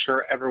 as I'm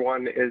sure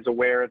everyone is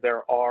aware,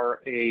 there are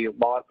a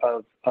lot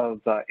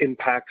of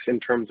impacts in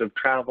terms of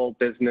travel,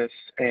 business,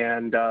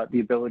 and the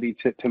ability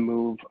to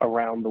move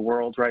around the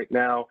world right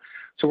now.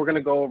 So we're going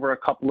to go over a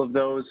couple of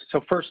those. So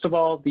first of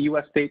all, the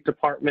U.S. State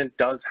Department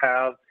does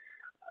have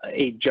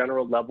a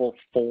general level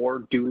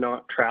 4 do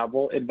not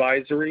travel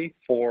advisory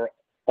for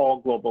all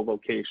global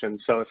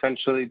locations. So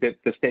essentially the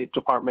State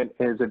Department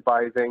is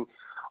advising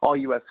all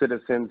U.S.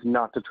 citizens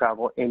not to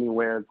travel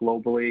anywhere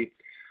globally.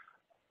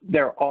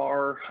 There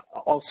are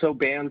also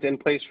bans in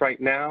place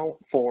right now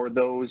for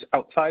those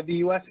outside the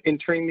U.S.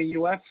 entering the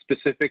U.S.,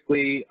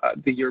 specifically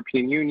the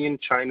European Union,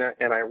 China,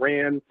 and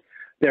Iran.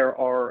 There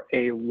are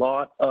a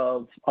lot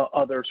of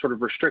other sort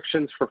of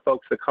restrictions for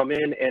folks that come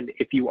in, and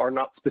if you are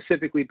not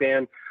specifically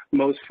banned,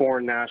 most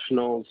foreign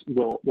nationals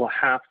will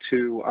have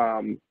to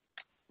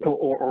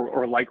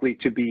or likely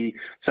to be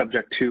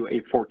subject to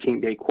a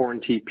 14-day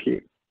quarantine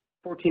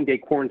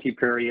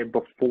period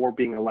before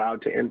being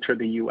allowed to enter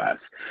the U.S.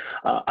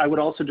 I would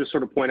also just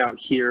sort of point out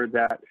here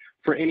that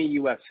for any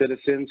U.S.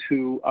 citizens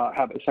who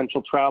have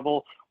essential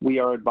travel, we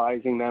are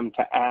advising them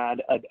to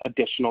add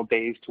additional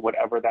days to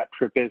whatever that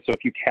trip is. So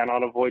if you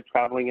cannot avoid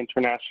traveling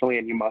internationally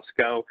and you must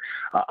go,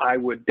 I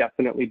would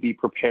definitely be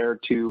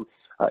prepared to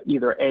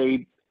either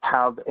A,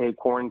 have a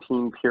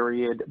quarantine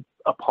period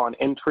upon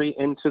entry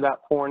into that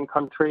foreign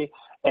country,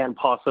 and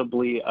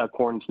possibly a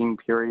quarantine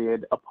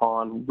period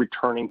upon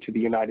returning to the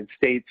United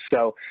States.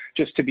 So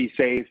just to be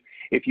safe,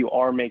 if you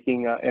are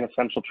making an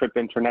essential trip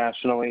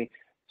internationally,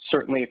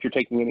 certainly if you're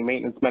taking any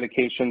maintenance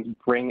medications,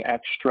 bring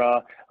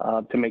extra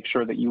to make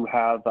sure that you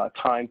have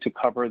time to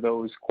cover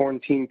those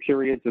quarantine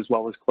periods, as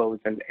well as clothes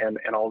and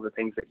all the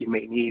things that you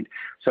may need.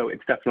 So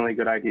it's definitely a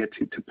good idea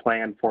to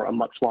plan for a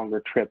much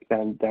longer trip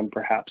than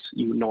perhaps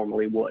you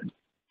normally would.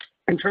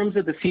 In terms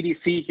of the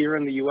CDC here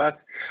in the US,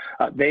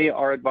 they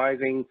are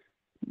advising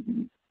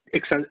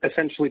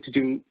essentially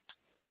to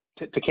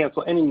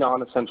cancel any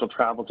non-essential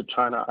travel to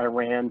China,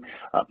 Iran,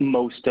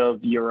 most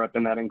of Europe,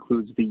 and that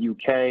includes the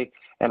UK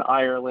and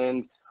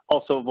Ireland.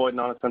 Also avoid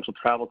non-essential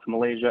travel to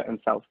Malaysia and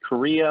South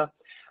Korea.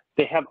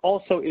 They have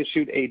also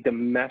issued a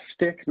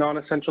domestic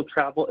non-essential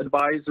travel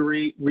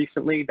advisory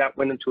recently that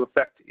went into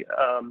effect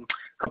a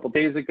couple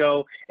days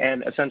ago,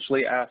 and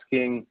essentially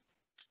asking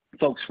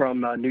folks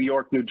from New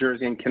York, New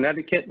Jersey, and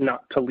Connecticut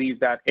not to leave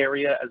that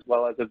area, as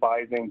well as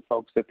advising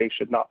folks that they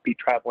should not be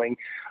traveling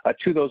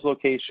to those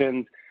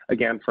locations,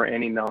 again, for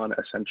any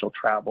non-essential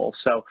travel.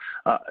 So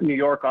New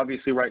York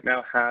obviously right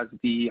now has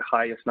the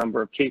highest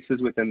number of cases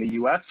within the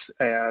US,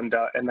 and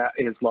that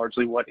is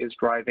largely what is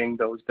driving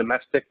those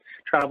domestic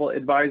travel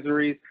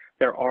advisories.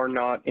 There are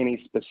not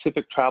any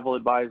specific travel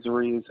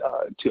advisories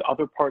to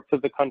other parts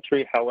of the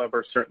country.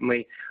 However,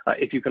 certainly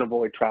if you can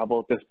avoid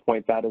travel at this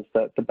point, that is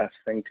the best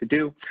thing to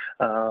do.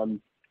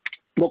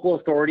 Local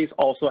authorities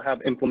also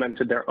have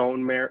implemented their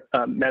own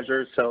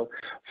measures. So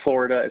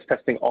Florida is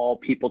testing all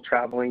people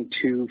traveling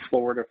to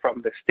Florida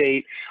from the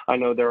state. I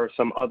know there are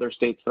some other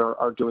states that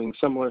are doing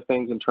similar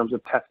things in terms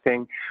of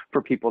testing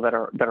for people that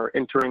are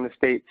entering the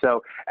state.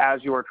 So as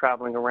you are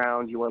traveling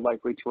around, you are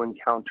likely to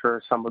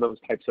encounter some of those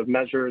types of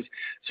measures.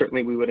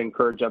 Certainly, we would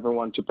encourage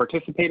everyone to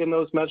participate in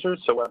those measures.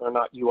 So whether or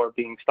not you are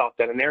being stopped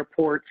at an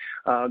airport,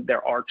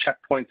 there are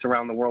checkpoints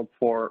around the world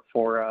for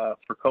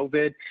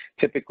COVID.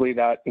 Typically,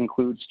 that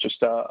includes just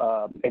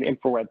an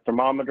infrared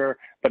thermometer,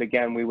 but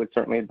again, we would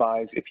certainly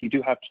advise if you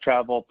do have to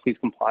travel, please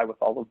comply with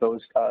all of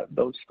those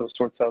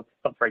sorts of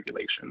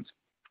regulations.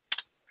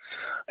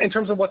 In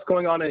terms of what's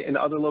going on in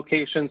other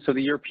locations, so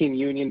the European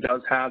Union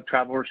does have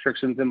travel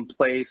restrictions in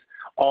place.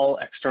 All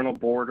external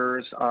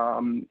borders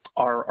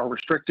are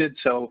restricted,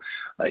 so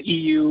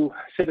EU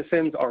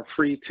citizens are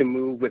free to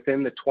move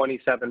within the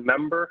 27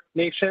 member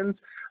nations.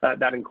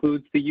 That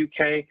includes the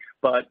UK,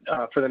 but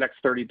for the next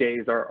 30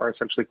 days are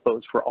essentially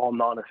closed for all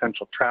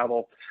non-essential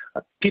travel.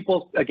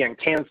 People, again,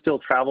 can still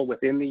travel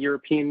within the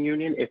European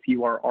Union if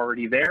you are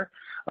already there.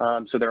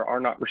 So there are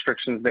not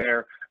restrictions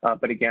there,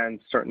 but again,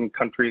 certain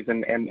countries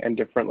and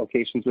different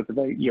locations within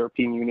the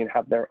European Union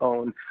have their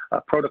own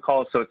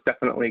protocols, so it's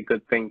definitely a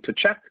good thing to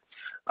check.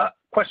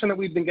 Question that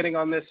we've been getting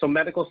on this, so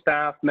medical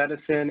staff,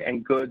 medicine,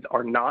 and goods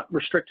are not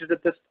restricted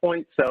at this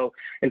point. So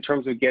in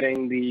terms of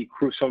getting the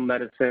crucial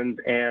medicines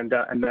and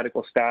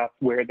medical staff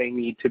where they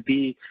need to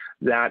be,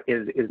 that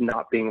is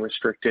not being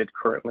restricted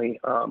currently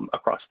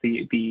across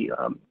the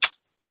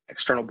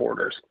external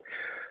borders.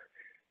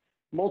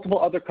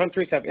 Multiple other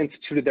countries have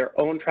instituted their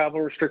own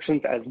travel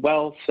restrictions as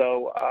well.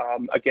 So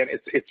again,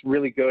 it's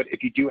really good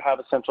if you do have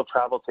essential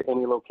travel to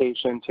any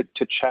location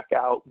to check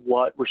out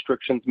what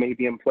restrictions may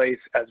be in place,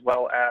 as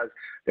well as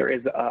there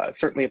is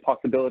certainly a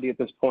possibility at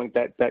this point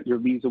that your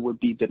visa would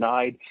be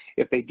denied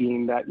if they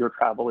deem that your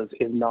travel is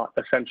not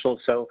essential.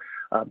 So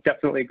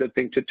definitely a good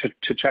thing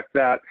to check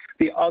that.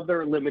 The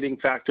other limiting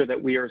factor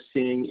that we are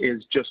seeing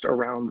is just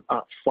around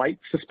flight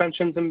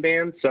suspensions and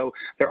bans. So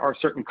there are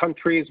certain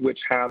countries which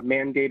have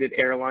mandated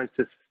airlines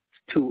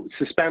to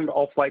suspend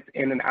all flights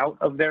in and out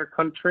of their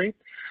country,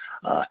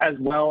 as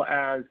well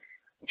as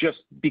just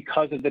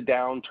because of the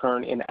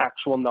downturn in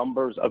actual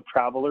numbers of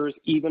travelers,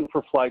 even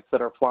for flights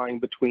that are flying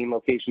between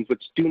locations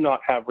which do not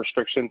have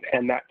restrictions,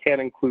 and that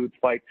can include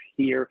flights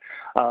here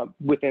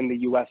within the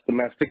U.S.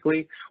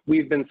 domestically.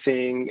 We've been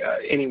seeing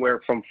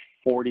anywhere from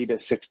 40 to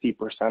 60%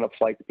 of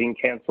flights being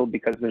canceled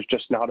because there's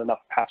just not enough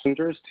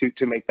passengers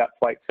to make that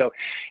flight. So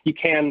you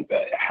can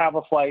have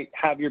a flight,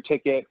 have your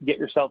ticket, get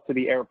yourself to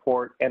the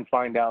airport, and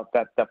find out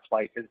that the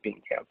flight is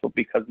being canceled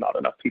because not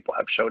enough people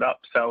have showed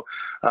up. So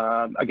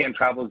again,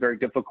 travel is very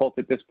difficult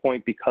at this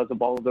point because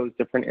of all of those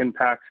different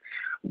impacts.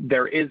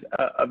 There is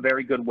a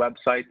very good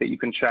website that you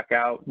can check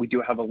out. We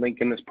do have a link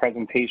in this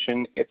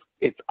presentation.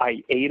 It's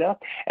IATA,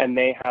 and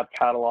they have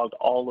cataloged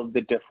all of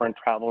the different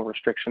travel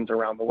restrictions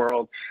around the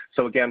world.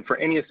 So again, for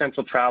any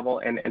essential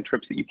travel and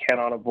trips that you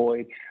cannot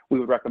avoid, we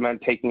would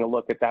recommend taking a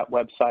look at that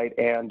website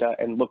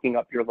and looking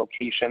up your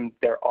location.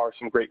 There are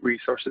some great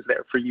resources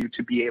there for you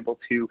to be able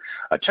to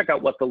check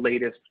out what the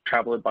latest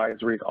travel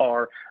advisories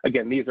are.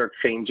 Again, these are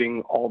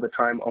changing all the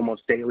time,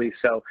 almost daily.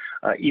 So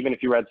even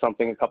if you read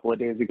something a couple of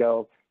days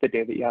ago, the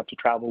day that you have to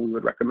travel, we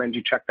would recommend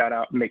you check that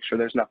out and make sure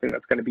there's nothing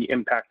that's going to be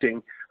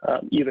impacting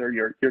either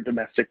your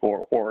domestic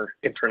or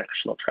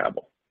international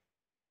travel.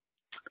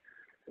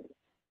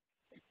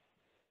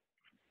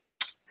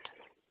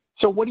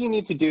 So what do you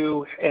need to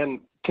do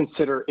and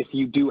consider if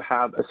you do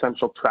have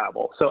essential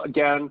travel? So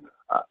again,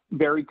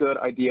 very good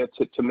idea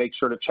to make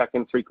sure to check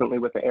in frequently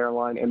with the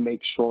airline and make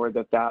sure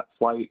that that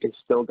flight is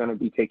still going to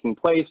be taking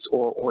place,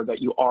 or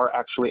that you are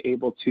actually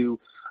able to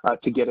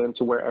get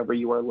into wherever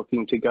you are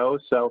looking to go.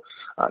 So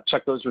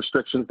check those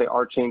restrictions. They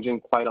are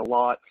changing quite a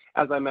lot.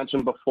 As I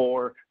mentioned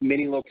before,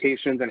 many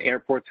locations and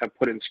airports have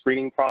put in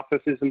screening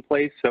processes in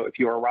place. So if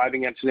you're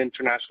arriving at an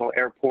international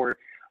airport,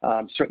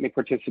 certainly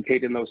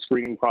participate in those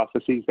screening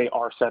processes. They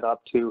are set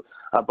up to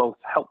both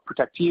help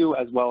protect you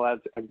as well as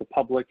the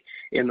public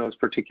in those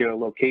particular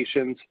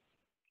locations.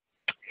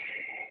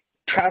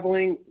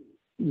 Traveling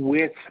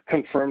with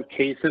confirmed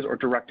cases or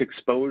direct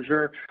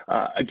exposure,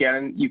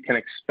 again, you can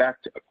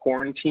expect a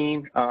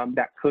quarantine.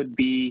 That could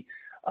be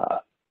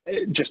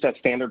just a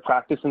standard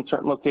practice in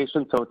certain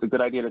locations, so it's a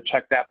good idea to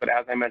check that. But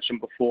as I mentioned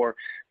before,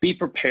 be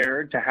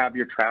prepared to have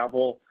your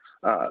travel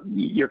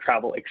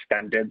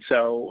extended.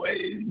 So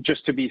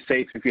just to be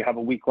safe, if you have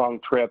a week-long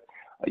trip,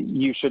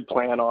 you should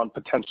plan on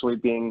potentially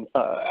being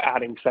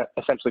adding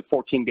essentially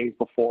 14 days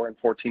before and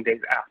 14 days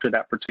after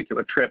that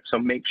particular trip. So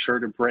make sure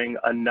to bring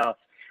enough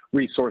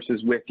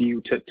resources with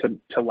you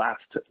to last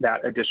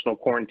that additional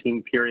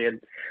quarantine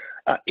period.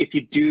 If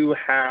you do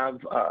have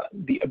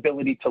the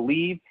ability to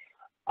leave,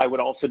 I would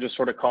also just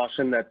sort of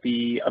caution that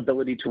the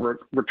ability to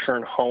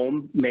return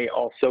home may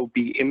also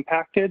be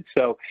impacted.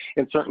 So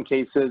in certain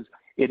cases,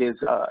 it is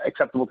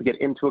acceptable to get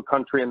into a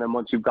country, and then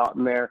once you've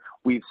gotten there,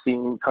 we've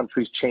seen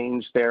countries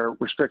change their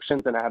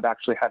restrictions, and have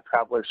actually had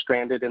travelers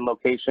stranded in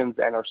locations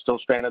and are still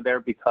stranded there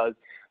because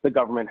the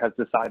government has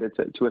decided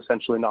to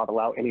essentially not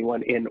allow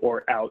anyone in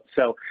or out.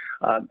 So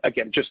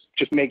again, just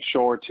make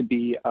sure to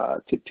be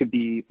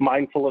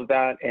mindful of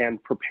that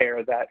and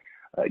prepare that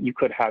you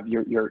could have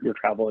your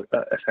travel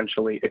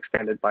essentially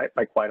extended by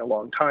quite a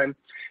long time,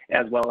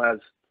 as well as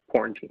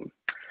quarantine.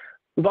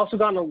 We've also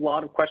gotten a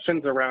lot of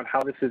questions around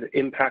how this is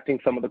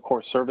impacting some of the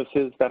core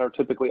services that are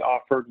typically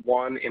offered.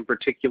 One in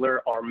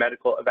particular are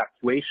medical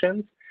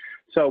evacuations.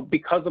 So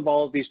because of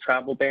all of these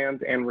travel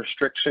bans and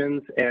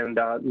restrictions and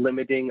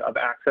limiting of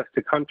access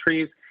to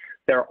countries,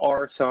 there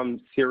are some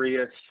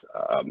serious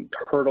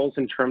hurdles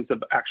in terms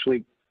of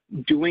actually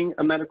doing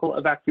a medical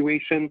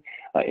evacuation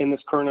in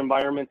this current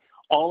environment.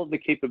 All of the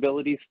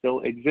capabilities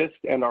still exist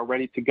and are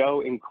ready to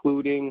go,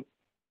 including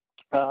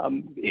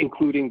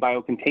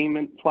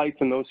biocontainment flights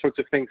and those sorts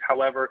of things.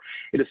 However,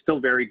 it is still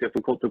very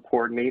difficult to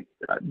coordinate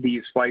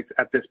these flights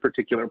at this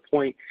particular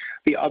point.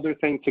 The other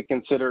thing to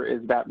consider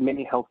is that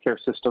many healthcare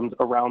systems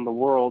around the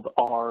world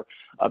are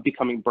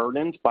becoming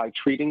burdened by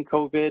treating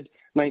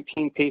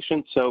COVID-19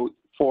 patients. So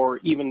for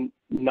even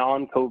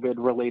non-COVID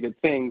related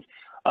things,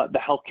 the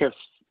healthcare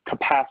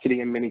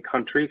capacity in many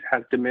countries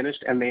has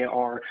diminished, and they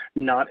are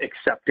not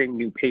accepting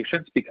new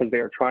patients because they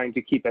are trying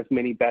to keep as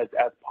many beds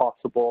as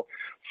possible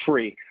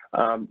free.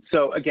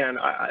 So again,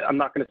 I'm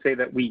not going to say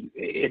that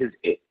it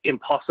is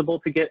impossible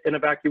to get an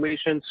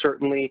evacuation.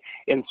 Certainly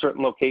in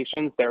certain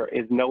locations, there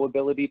is no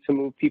ability to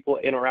move people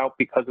in or out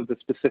because of the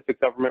specific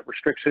government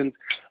restrictions,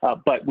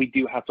 but we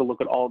do have to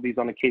look at all of these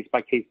on a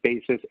case-by-case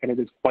basis, and it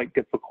is quite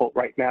difficult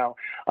right now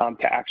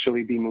to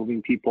actually be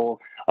moving people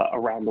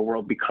around the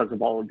world because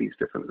of all of these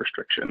different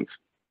restrictions.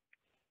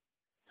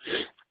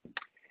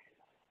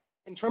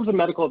 In terms of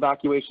medical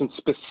evacuation,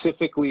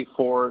 specifically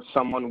for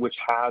someone which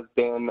has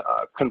been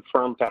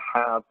confirmed to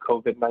have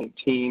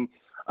COVID-19,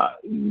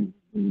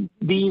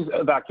 these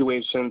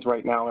evacuations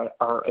right now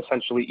are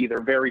essentially either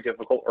very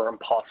difficult or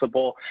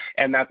impossible,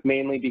 and that's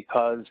mainly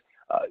because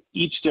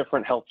each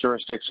different health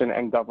jurisdiction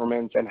and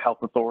governments and health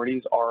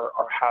authorities are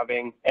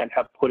having and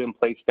have put in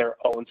place their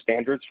own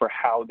standards for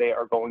how they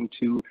are going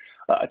to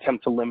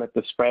attempt to limit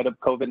the spread of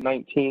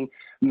COVID-19.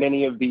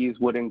 Many of these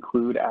would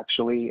include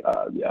actually,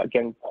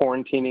 again,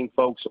 quarantining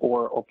folks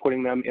or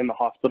putting them in the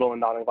hospital and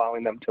not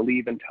allowing them to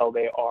leave until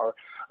they are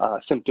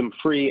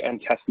symptom-free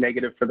and test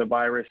negative for the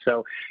virus.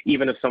 So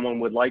even if someone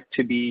would like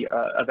to be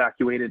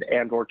evacuated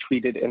and or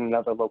treated in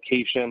another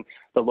location,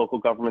 the local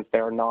governments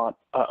there are not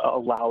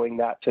allowing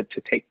that to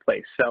take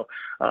place. So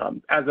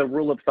as a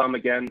rule of thumb,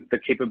 again, the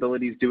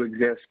capabilities do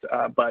exist,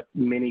 but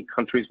many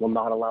countries will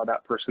not allow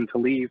that person to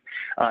leave.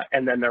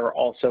 And then there are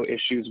also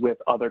issues with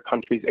other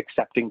countries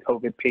accepting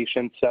COVID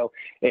patients. So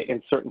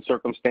in certain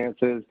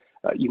circumstances,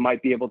 you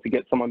might be able to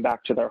get someone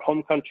back to their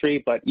home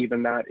country, but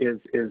even that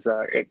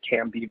it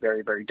can be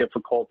very, very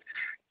difficult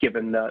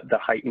given the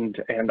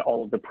heightened and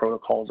all of the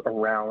protocols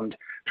around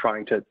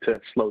trying to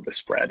slow the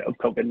spread of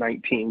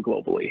COVID-19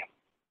 globally.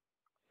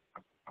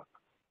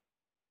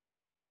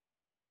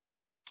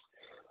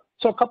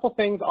 So a couple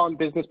things on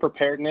business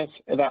preparedness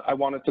that I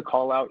wanted to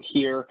call out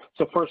here.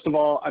 So first of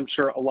all, I'm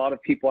sure a lot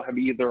of people have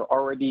either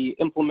already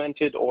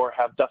implemented or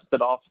have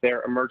dusted off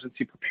their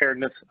emergency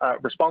preparedness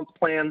response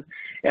plans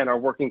and are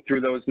working through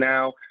those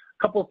now.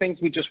 A couple of things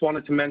we just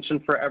wanted to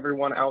mention for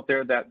everyone out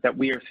there that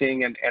we are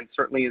seeing and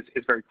certainly is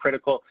very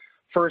critical.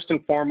 First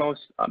and foremost,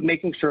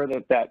 making sure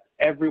that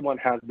everyone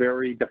has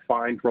very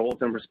defined roles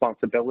and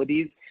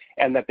responsibilities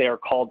and that they are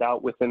called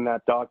out within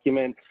that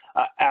document.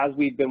 As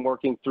we've been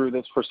working through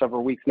this for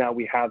several weeks now,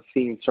 we have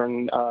seen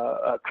certain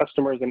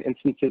customers and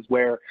instances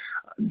where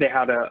they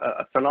had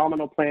a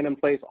phenomenal plan in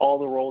place. All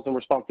the roles and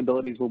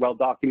responsibilities were well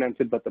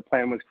documented, but the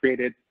plan was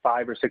created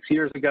 5 or 6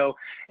 years ago,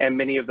 and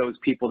many of those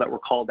people that were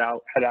called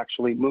out had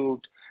actually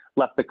moved,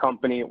 left the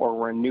company, or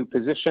were in new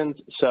positions.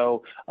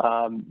 So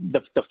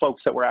the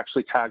folks that were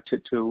actually tagged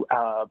to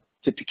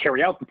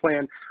carry out the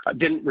plan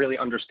didn't really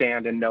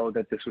understand and know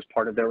that this was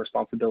part of their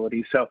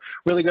responsibility. So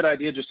really good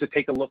idea just to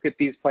take a look at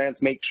these plans,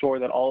 make sure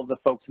that all of the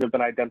folks that have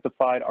been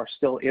identified are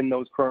still in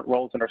those current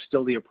roles and are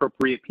still the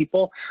appropriate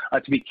people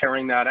to be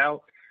carrying that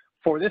out.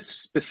 For this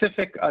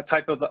specific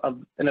type of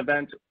an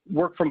event,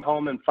 work from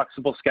home and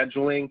flexible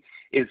scheduling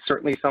is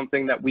certainly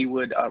something that we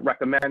would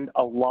recommend.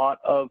 A lot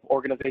of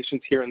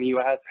organizations here in the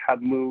U.S.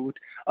 have moved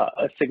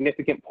a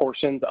significant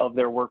portions of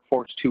their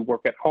workforce to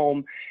work at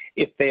home.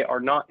 If they are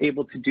not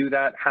able to do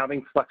that,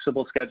 having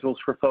flexible schedules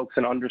for folks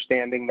and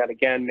understanding that,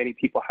 again, many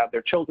people have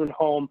their children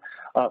home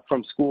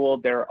from school.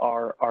 There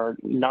are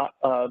not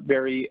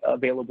very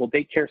available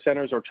daycare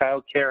centers or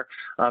childcare.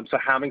 So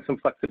having some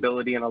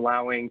flexibility and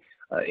allowing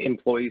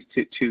employees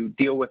to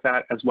deal with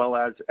that as well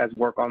as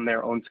work on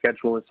their own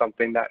schedule is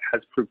something that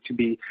has proved to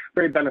be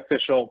very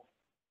beneficial.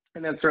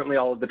 And then certainly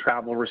all of the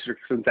travel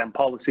restrictions and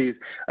policies,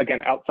 again,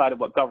 outside of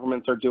what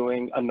governments are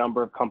doing, a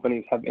number of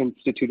companies have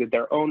instituted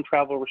their own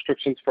travel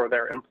restrictions for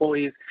their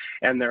employees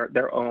and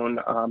their own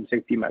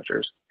safety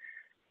measures.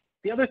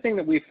 The other thing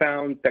that we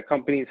found that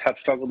companies have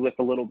struggled with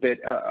a little bit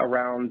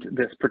around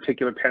this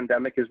particular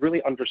pandemic is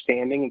really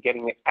understanding and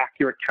getting an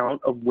accurate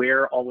count of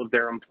where all of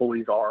their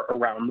employees are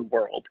around the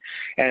world.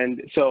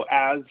 And so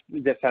as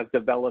this has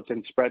developed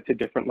and spread to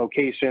different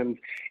locations,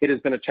 it has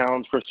been a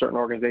challenge for certain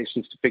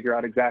organizations to figure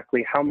out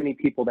exactly how many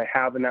people they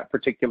have in that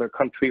particular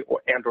country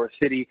or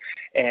city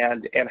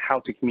and how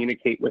to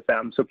communicate with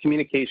them. So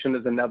communication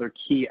is another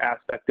key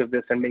aspect of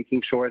this, and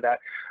making sure that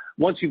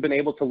once you've been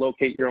able to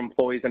locate your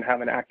employees and have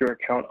an accurate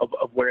count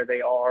of where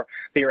they are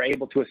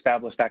able to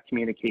establish that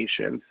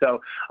communication. So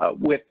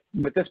with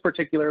this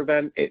particular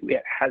event, it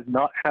has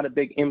not had a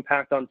big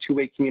impact on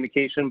two-way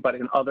communication, but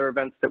in other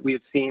events that we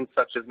have seen,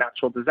 such as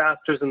natural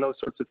disasters and those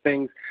sorts of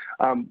things,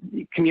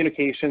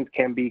 communications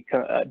can be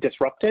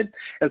disrupted.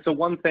 And so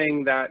one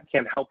thing that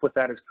can help with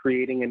that is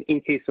creating an in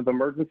case of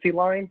emergency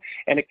line,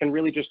 and it can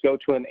really just go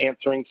to an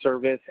answering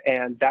service,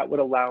 and that would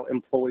allow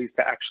employees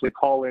to actually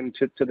call in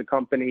to the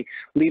company,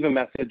 leave a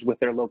message with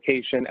their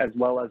location, as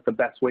well as the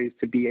best ways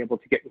to be able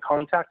to get in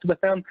contact with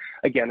them.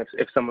 Again,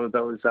 if some of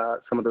those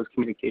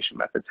communication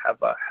methods have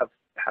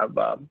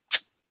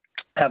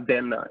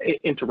been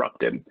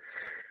interrupted.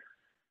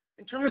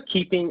 In terms of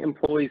keeping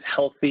employees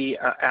healthy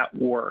at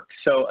work,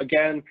 so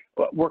again,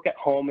 work at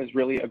home is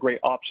really a great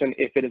option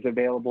if it is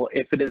available.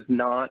 If it is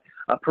not,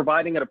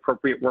 providing an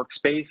appropriate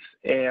workspace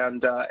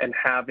and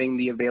having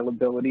the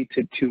availability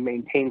to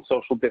maintain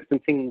social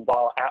distancing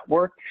while at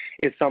work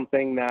is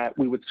something that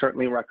we would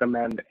certainly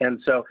recommend.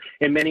 And so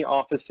in many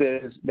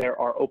offices, there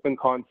are open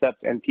concepts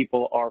and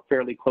people are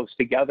fairly close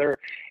together.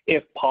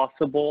 If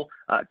possible,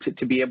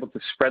 to be able to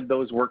spread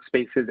those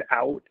workspaces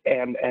out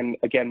and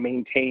again,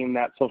 maintain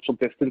that social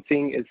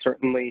distancing is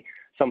certainly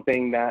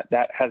something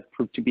that has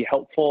proved to be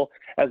helpful,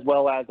 as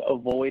well as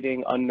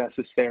avoiding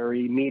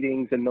unnecessary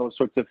meetings and those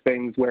sorts of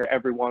things where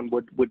everyone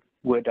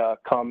would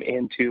come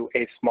into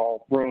a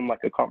small room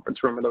like a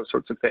conference room or those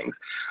sorts of things.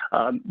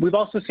 We've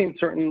also seen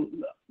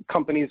certain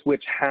companies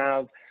which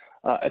have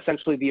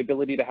essentially the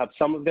ability to have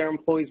some of their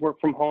employees work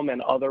from home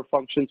and other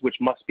functions which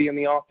must be in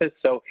the office.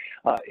 So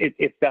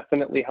it's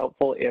definitely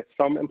helpful if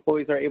some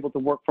employees are able to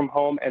work from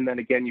home, and then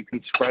again, you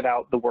can spread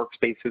out the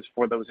workspaces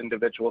for those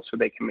individuals so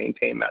they can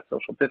maintain that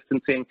social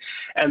distancing,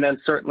 and then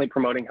certainly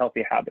promoting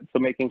healthy habits. So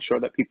making sure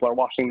that people are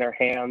washing their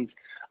hands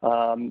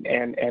and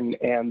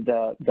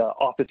the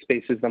office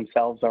spaces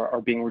themselves are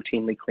being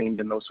routinely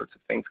cleaned, and those sorts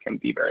of things can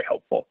be very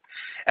helpful.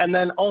 And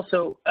then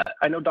also,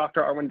 I know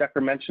Dr. Arwen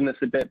Decker mentioned this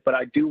a bit, but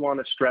I do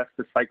want to stress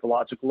the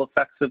psychological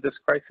effects of this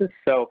crisis.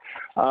 So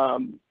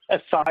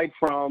aside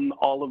from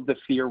all of the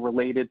fear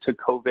related to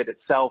COVID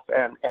itself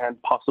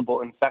and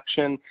possible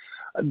infection,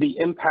 the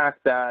impact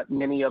that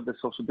many of the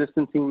social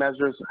distancing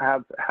measures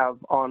have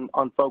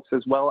on folks,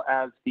 as well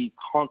as the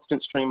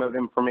constant stream of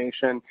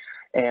information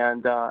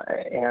and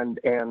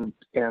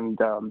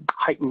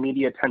heightened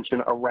media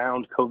attention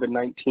around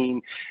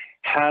COVID-19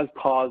 has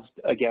caused,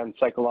 again,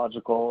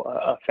 psychological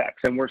effects.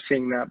 And we're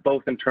seeing that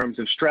both in terms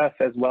of stress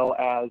as well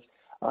as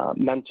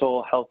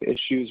mental health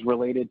issues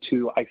related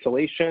to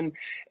isolation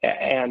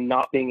and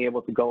not being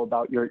able to go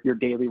about your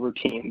daily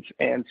routines.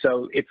 And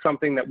so it's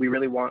something that we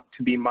really want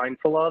to be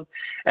mindful of,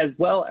 as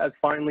well as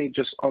finally,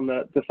 just on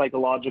the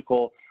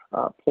psychological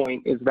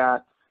point, is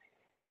that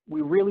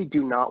we really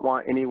do not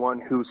want anyone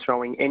who's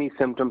showing any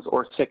symptoms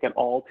or sick at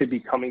all to be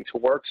coming to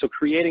work. So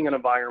creating an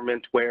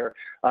environment where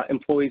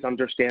employees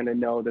understand and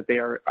know that they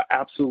are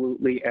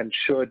absolutely and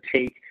should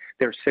take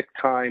their sick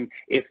time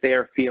if they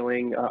are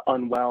feeling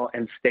unwell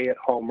and stay at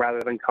home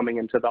rather than coming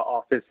into the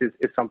office is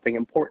something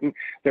important.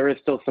 There is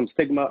still some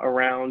stigma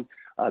around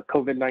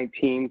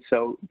COVID-19,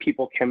 so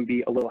people can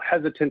be a little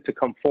hesitant to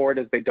come forward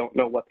as they don't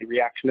know what the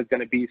reaction is going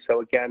to be.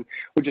 So again,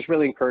 we just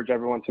really encourage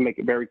everyone to make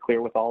it very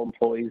clear with all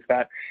employees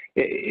that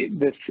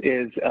this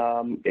is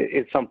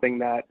something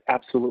that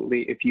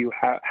absolutely, if you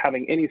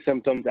having any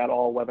symptoms at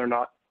all, whether or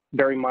not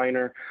very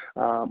minor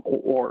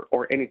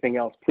or anything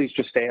else, please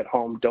just stay at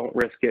home. Don't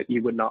risk it.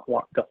 You would not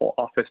want the whole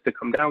office to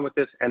come down with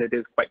this, and it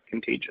is quite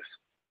contagious.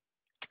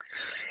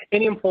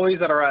 Any employees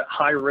that are at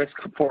high risk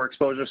for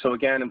exposure, so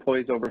again,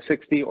 employees over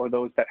 60 or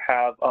those that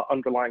have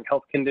underlying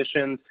health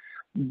conditions,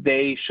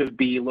 they should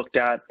be looked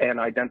at and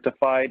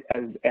identified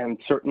and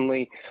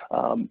certainly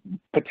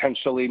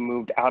potentially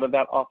moved out of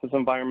that office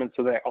environment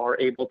so they are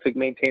able to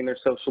maintain their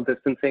social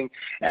distancing.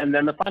 And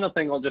then the final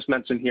thing I'll just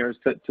mention here is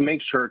to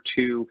make sure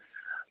to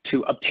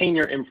obtain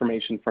your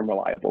information from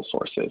reliable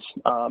sources.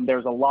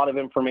 There's a lot of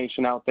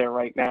information out there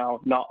right now.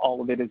 Not all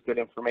of it is good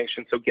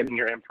information, so getting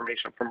your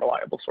information from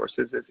reliable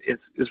sources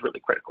is really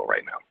critical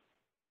right now.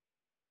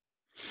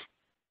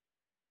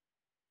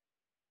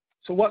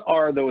 So what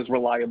are those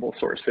reliable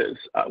sources?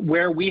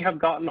 Where we have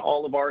gotten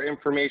all of our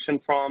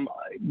information from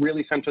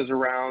really centers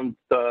around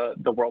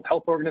the World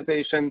Health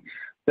Organization,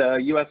 the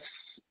U.S.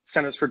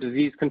 Centers for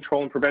Disease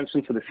Control and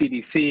Prevention, so the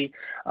CDC.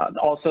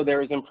 Also,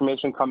 there is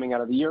information coming out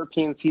of the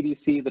European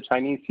CDC, the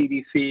Chinese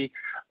CDC.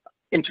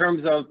 In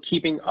terms of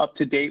keeping up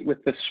to date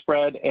with the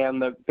spread and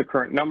the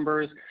current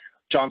numbers,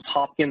 Johns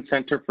Hopkins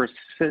Center for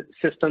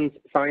Systems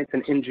Science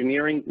and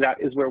Engineering,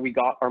 that is where we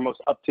got our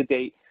most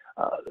up-to-date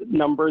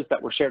numbers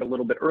that were shared a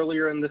little bit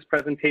earlier in this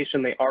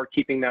presentation. They are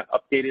keeping that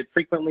updated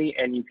frequently,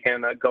 and you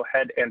can go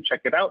ahead and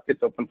check it out.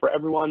 It's open for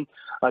everyone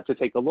to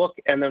take a look.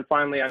 And then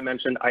finally, I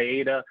mentioned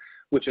IATA,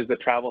 which is the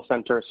travel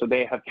center. So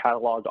they have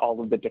cataloged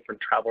all of the different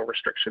travel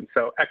restrictions.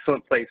 So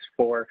excellent place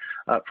for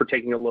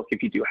taking a look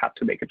if you do have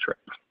to make a trip.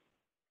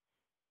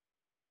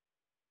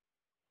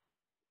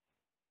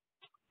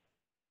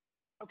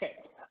 Okay.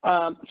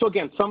 So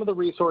again, some of the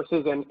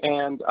resources,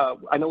 and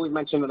I know we've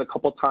mentioned it a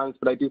couple times,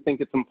 but I do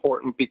think it's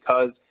important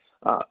because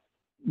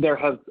there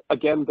has,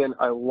 again, been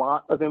a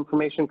lot of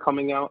information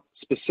coming out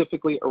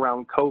specifically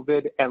around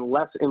COVID and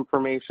less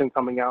information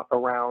coming out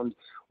around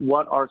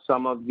what are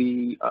some of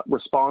the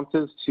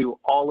responses to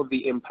all of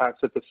the impacts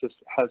that this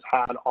has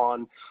had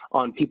on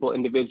people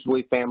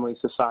individually, family,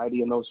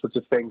 society, and those sorts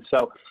of things.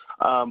 So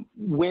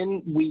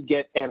when we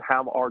get and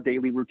have our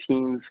daily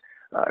routines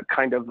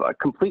kind of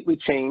completely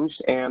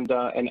changed and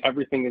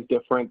everything is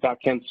different,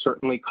 that can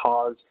certainly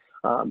cause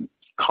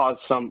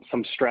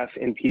some stress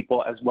in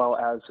people as well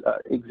as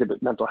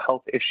exhibit mental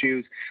health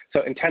issues.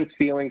 So intense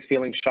feelings,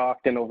 feeling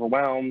shocked and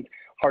overwhelmed,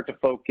 hard to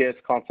focus,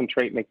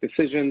 concentrate, make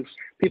decisions,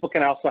 People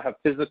can also have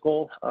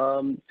physical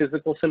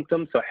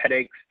symptoms, so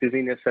headaches,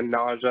 dizziness, and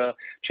nausea,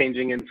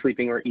 changing in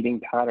sleeping or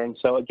eating patterns.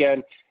 So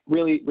again,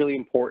 really, really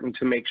important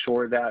to make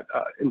sure that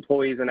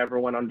employees and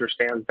everyone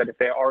understands that if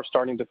they are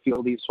starting to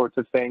feel these sorts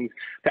of things,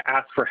 to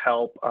ask for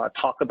help,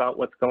 talk about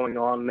what's going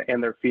on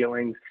and their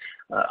feelings,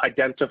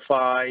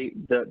 identify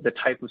the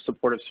type of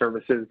supportive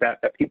services that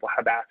people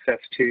have access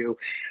to.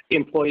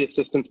 Employee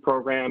assistance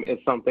program is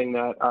something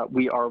that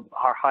we are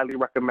highly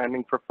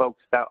recommending for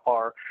folks that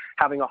are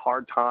having a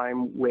hard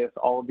time with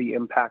all of the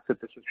impacts that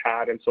this has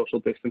had and social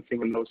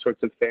distancing and those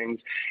sorts of things.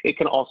 It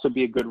can also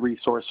be a good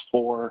resource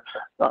for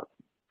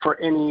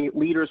any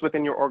leaders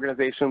within your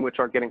organization which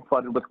are getting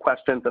flooded with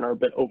questions and are a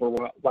bit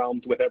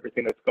overwhelmed with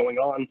everything that's going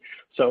on.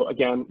 So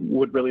again,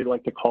 would really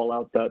like to call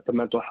out the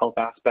mental health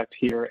aspect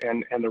here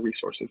and the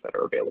resources that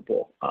are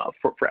available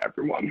for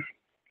everyone.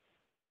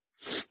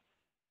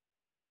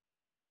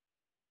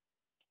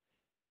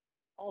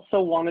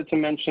 Also wanted to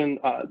mention,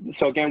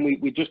 so again,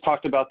 we just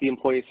talked about the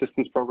employee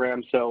assistance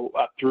program. So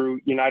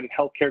through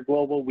UnitedHealthcare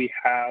Global, we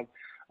have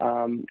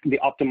the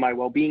Optum My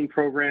Wellbeing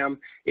program.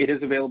 It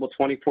is available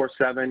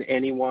 24/7.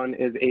 Anyone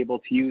is able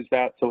to use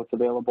that. So it's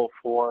available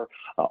for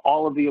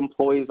all of the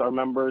employees, our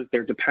members,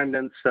 their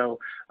dependents. So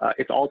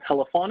it's all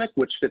telephonic,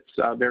 which fits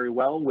very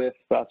well with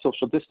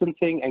social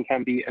distancing and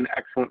can be an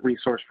excellent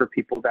resource for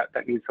people that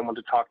need someone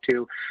to talk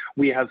to.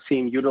 We have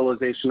seen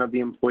utilization of the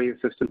employee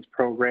assistance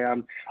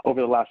program over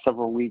the last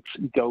several weeks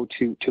go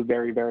to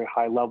very, very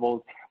high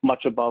levels,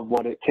 much above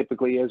what it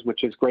typically is,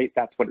 which is great.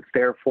 That's what it's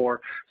there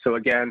for. So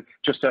again,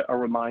 just a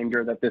reminder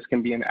that this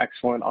can be an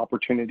excellent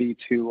opportunity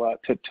to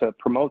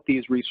promote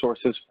these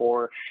resources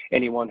for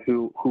anyone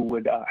who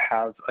would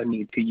have a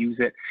need to use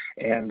it.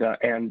 And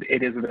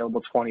it is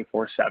available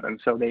 24/7,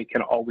 so they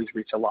can always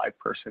reach a live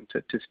person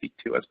to speak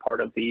to as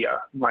part of the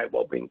My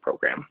Wellbeing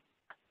program.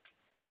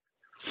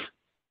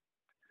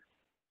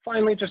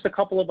 Finally, just a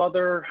couple of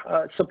other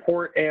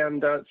support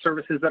and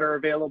services that are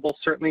available.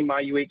 Certainly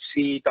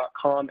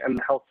myuhc.com and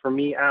the Health for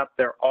Me app.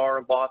 There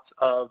are lots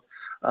of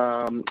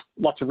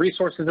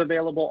resources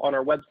available on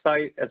our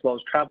website, as well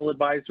as travel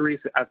advisories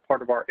as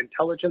part of our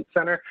intelligence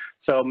center.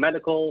 So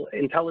medical,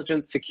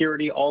 intelligence,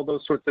 security, all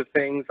those sorts of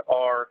things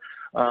are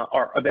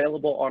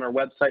available on our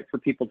website for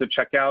people to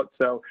check out.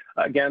 So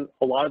again,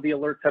 a lot of the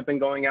alerts have been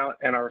going out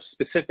and are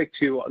specific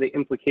to the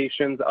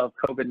implications of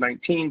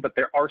COVID-19, but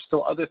there are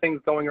still other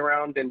things going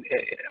around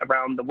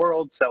around the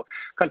world. So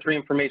country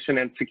information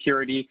and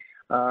security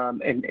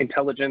and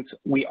intelligence,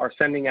 we are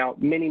sending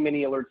out many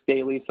alerts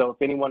daily. So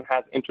if anyone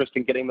has interest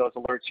in getting those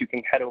alerts, you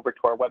can head over to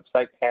our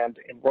website and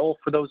enroll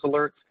for those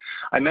alerts.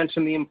 I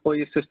mentioned the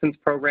employee assistance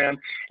program.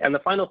 And the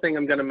final thing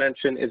I'm going to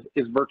mention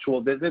is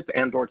virtual visits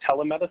and/or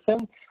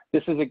telemedicine.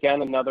 This is,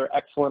 again, another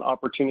excellent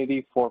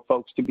opportunity for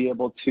folks to be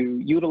able to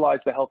utilize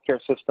the healthcare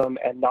system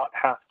and not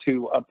have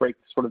to break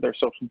sort of their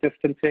social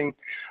distancing.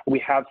 We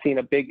have seen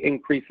a big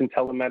increase in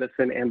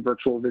telemedicine and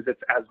virtual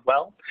visits as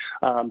well.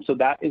 So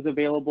that is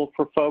available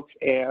for folks.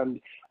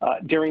 And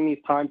during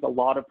these times, a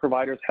lot of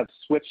providers have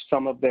switched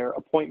some of their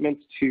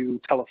appointments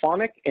to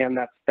telephonic, and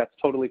that's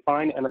totally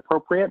fine and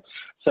appropriate.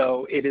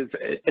 So it is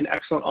an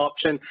excellent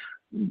option.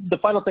 The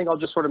final thing I'll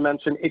just sort of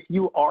mention, if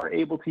you are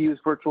able to use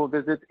virtual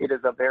visits, it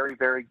is a very,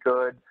 very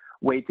good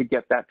way to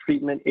get that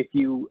treatment. If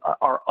you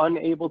are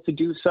unable to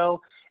do so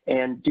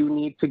and do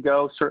need to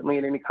go, certainly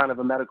in any kind of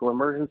a medical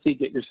emergency,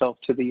 get yourself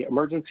to the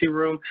emergency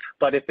room.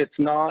 But if it's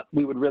not,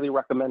 we would really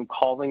recommend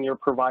calling your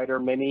provider.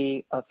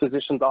 Many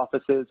physicians'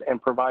 offices and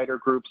provider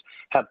groups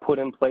have put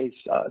in place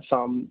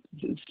some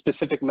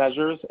specific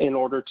measures in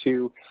order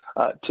to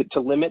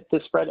limit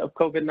the spread of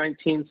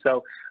COVID-19.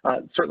 So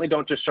certainly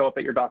don't just show up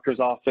at your doctor's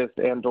office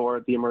and/or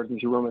the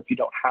emergency room if you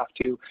don't have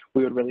to.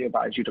 We would really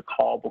advise you to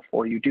call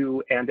before you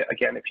do. And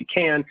again, if you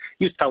can,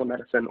 use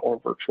telemedicine or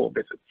virtual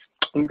visits.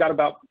 We've got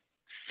about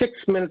 6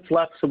 minutes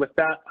left. So with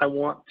that, I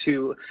want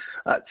to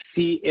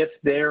see if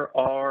there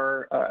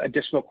are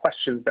additional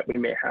questions that we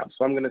may have.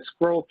 So I'm going to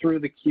scroll through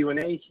the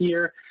Q&A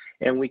here,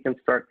 and we can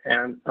start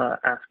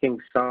answering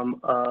some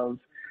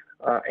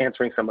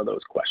of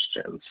those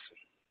questions.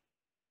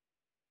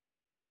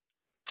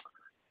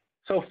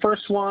 So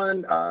first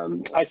one,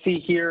 I see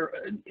here,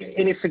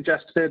 any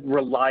suggested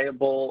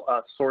reliable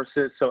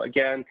sources? So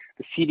again,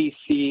 the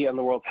CDC and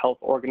the World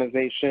Health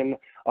Organization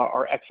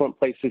are excellent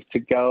places to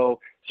go.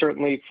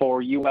 Certainly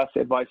for U.S.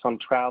 advice on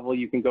travel,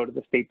 you can go to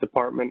the State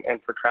Department, and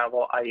for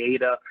travel,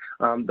 IATA,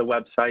 the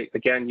website.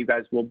 Again, you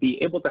guys will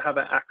be able to have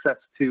access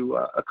to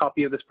a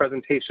copy of this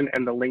presentation,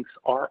 and the links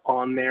are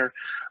on there.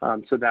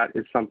 So that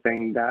is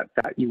something that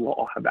you will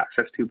all have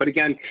access to. But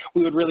again,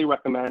 we would really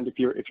recommend if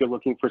you're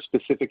looking for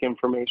specific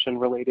information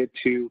related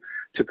to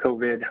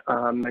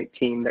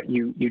COVID-19 that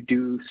you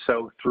do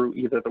so through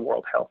either the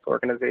World Health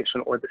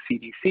Organization or the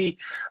CDC.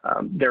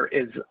 There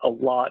is a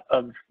lot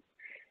of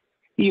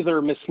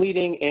either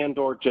misleading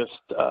and/or just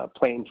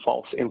plain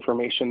false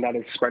information that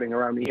is spreading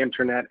around the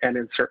internet and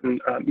in certain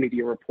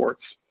media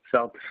reports.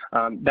 So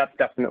that's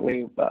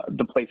definitely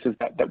the places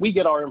that we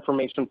get our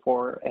information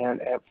from,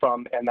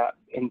 and that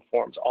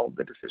informs all of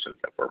the decisions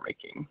that we're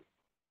making.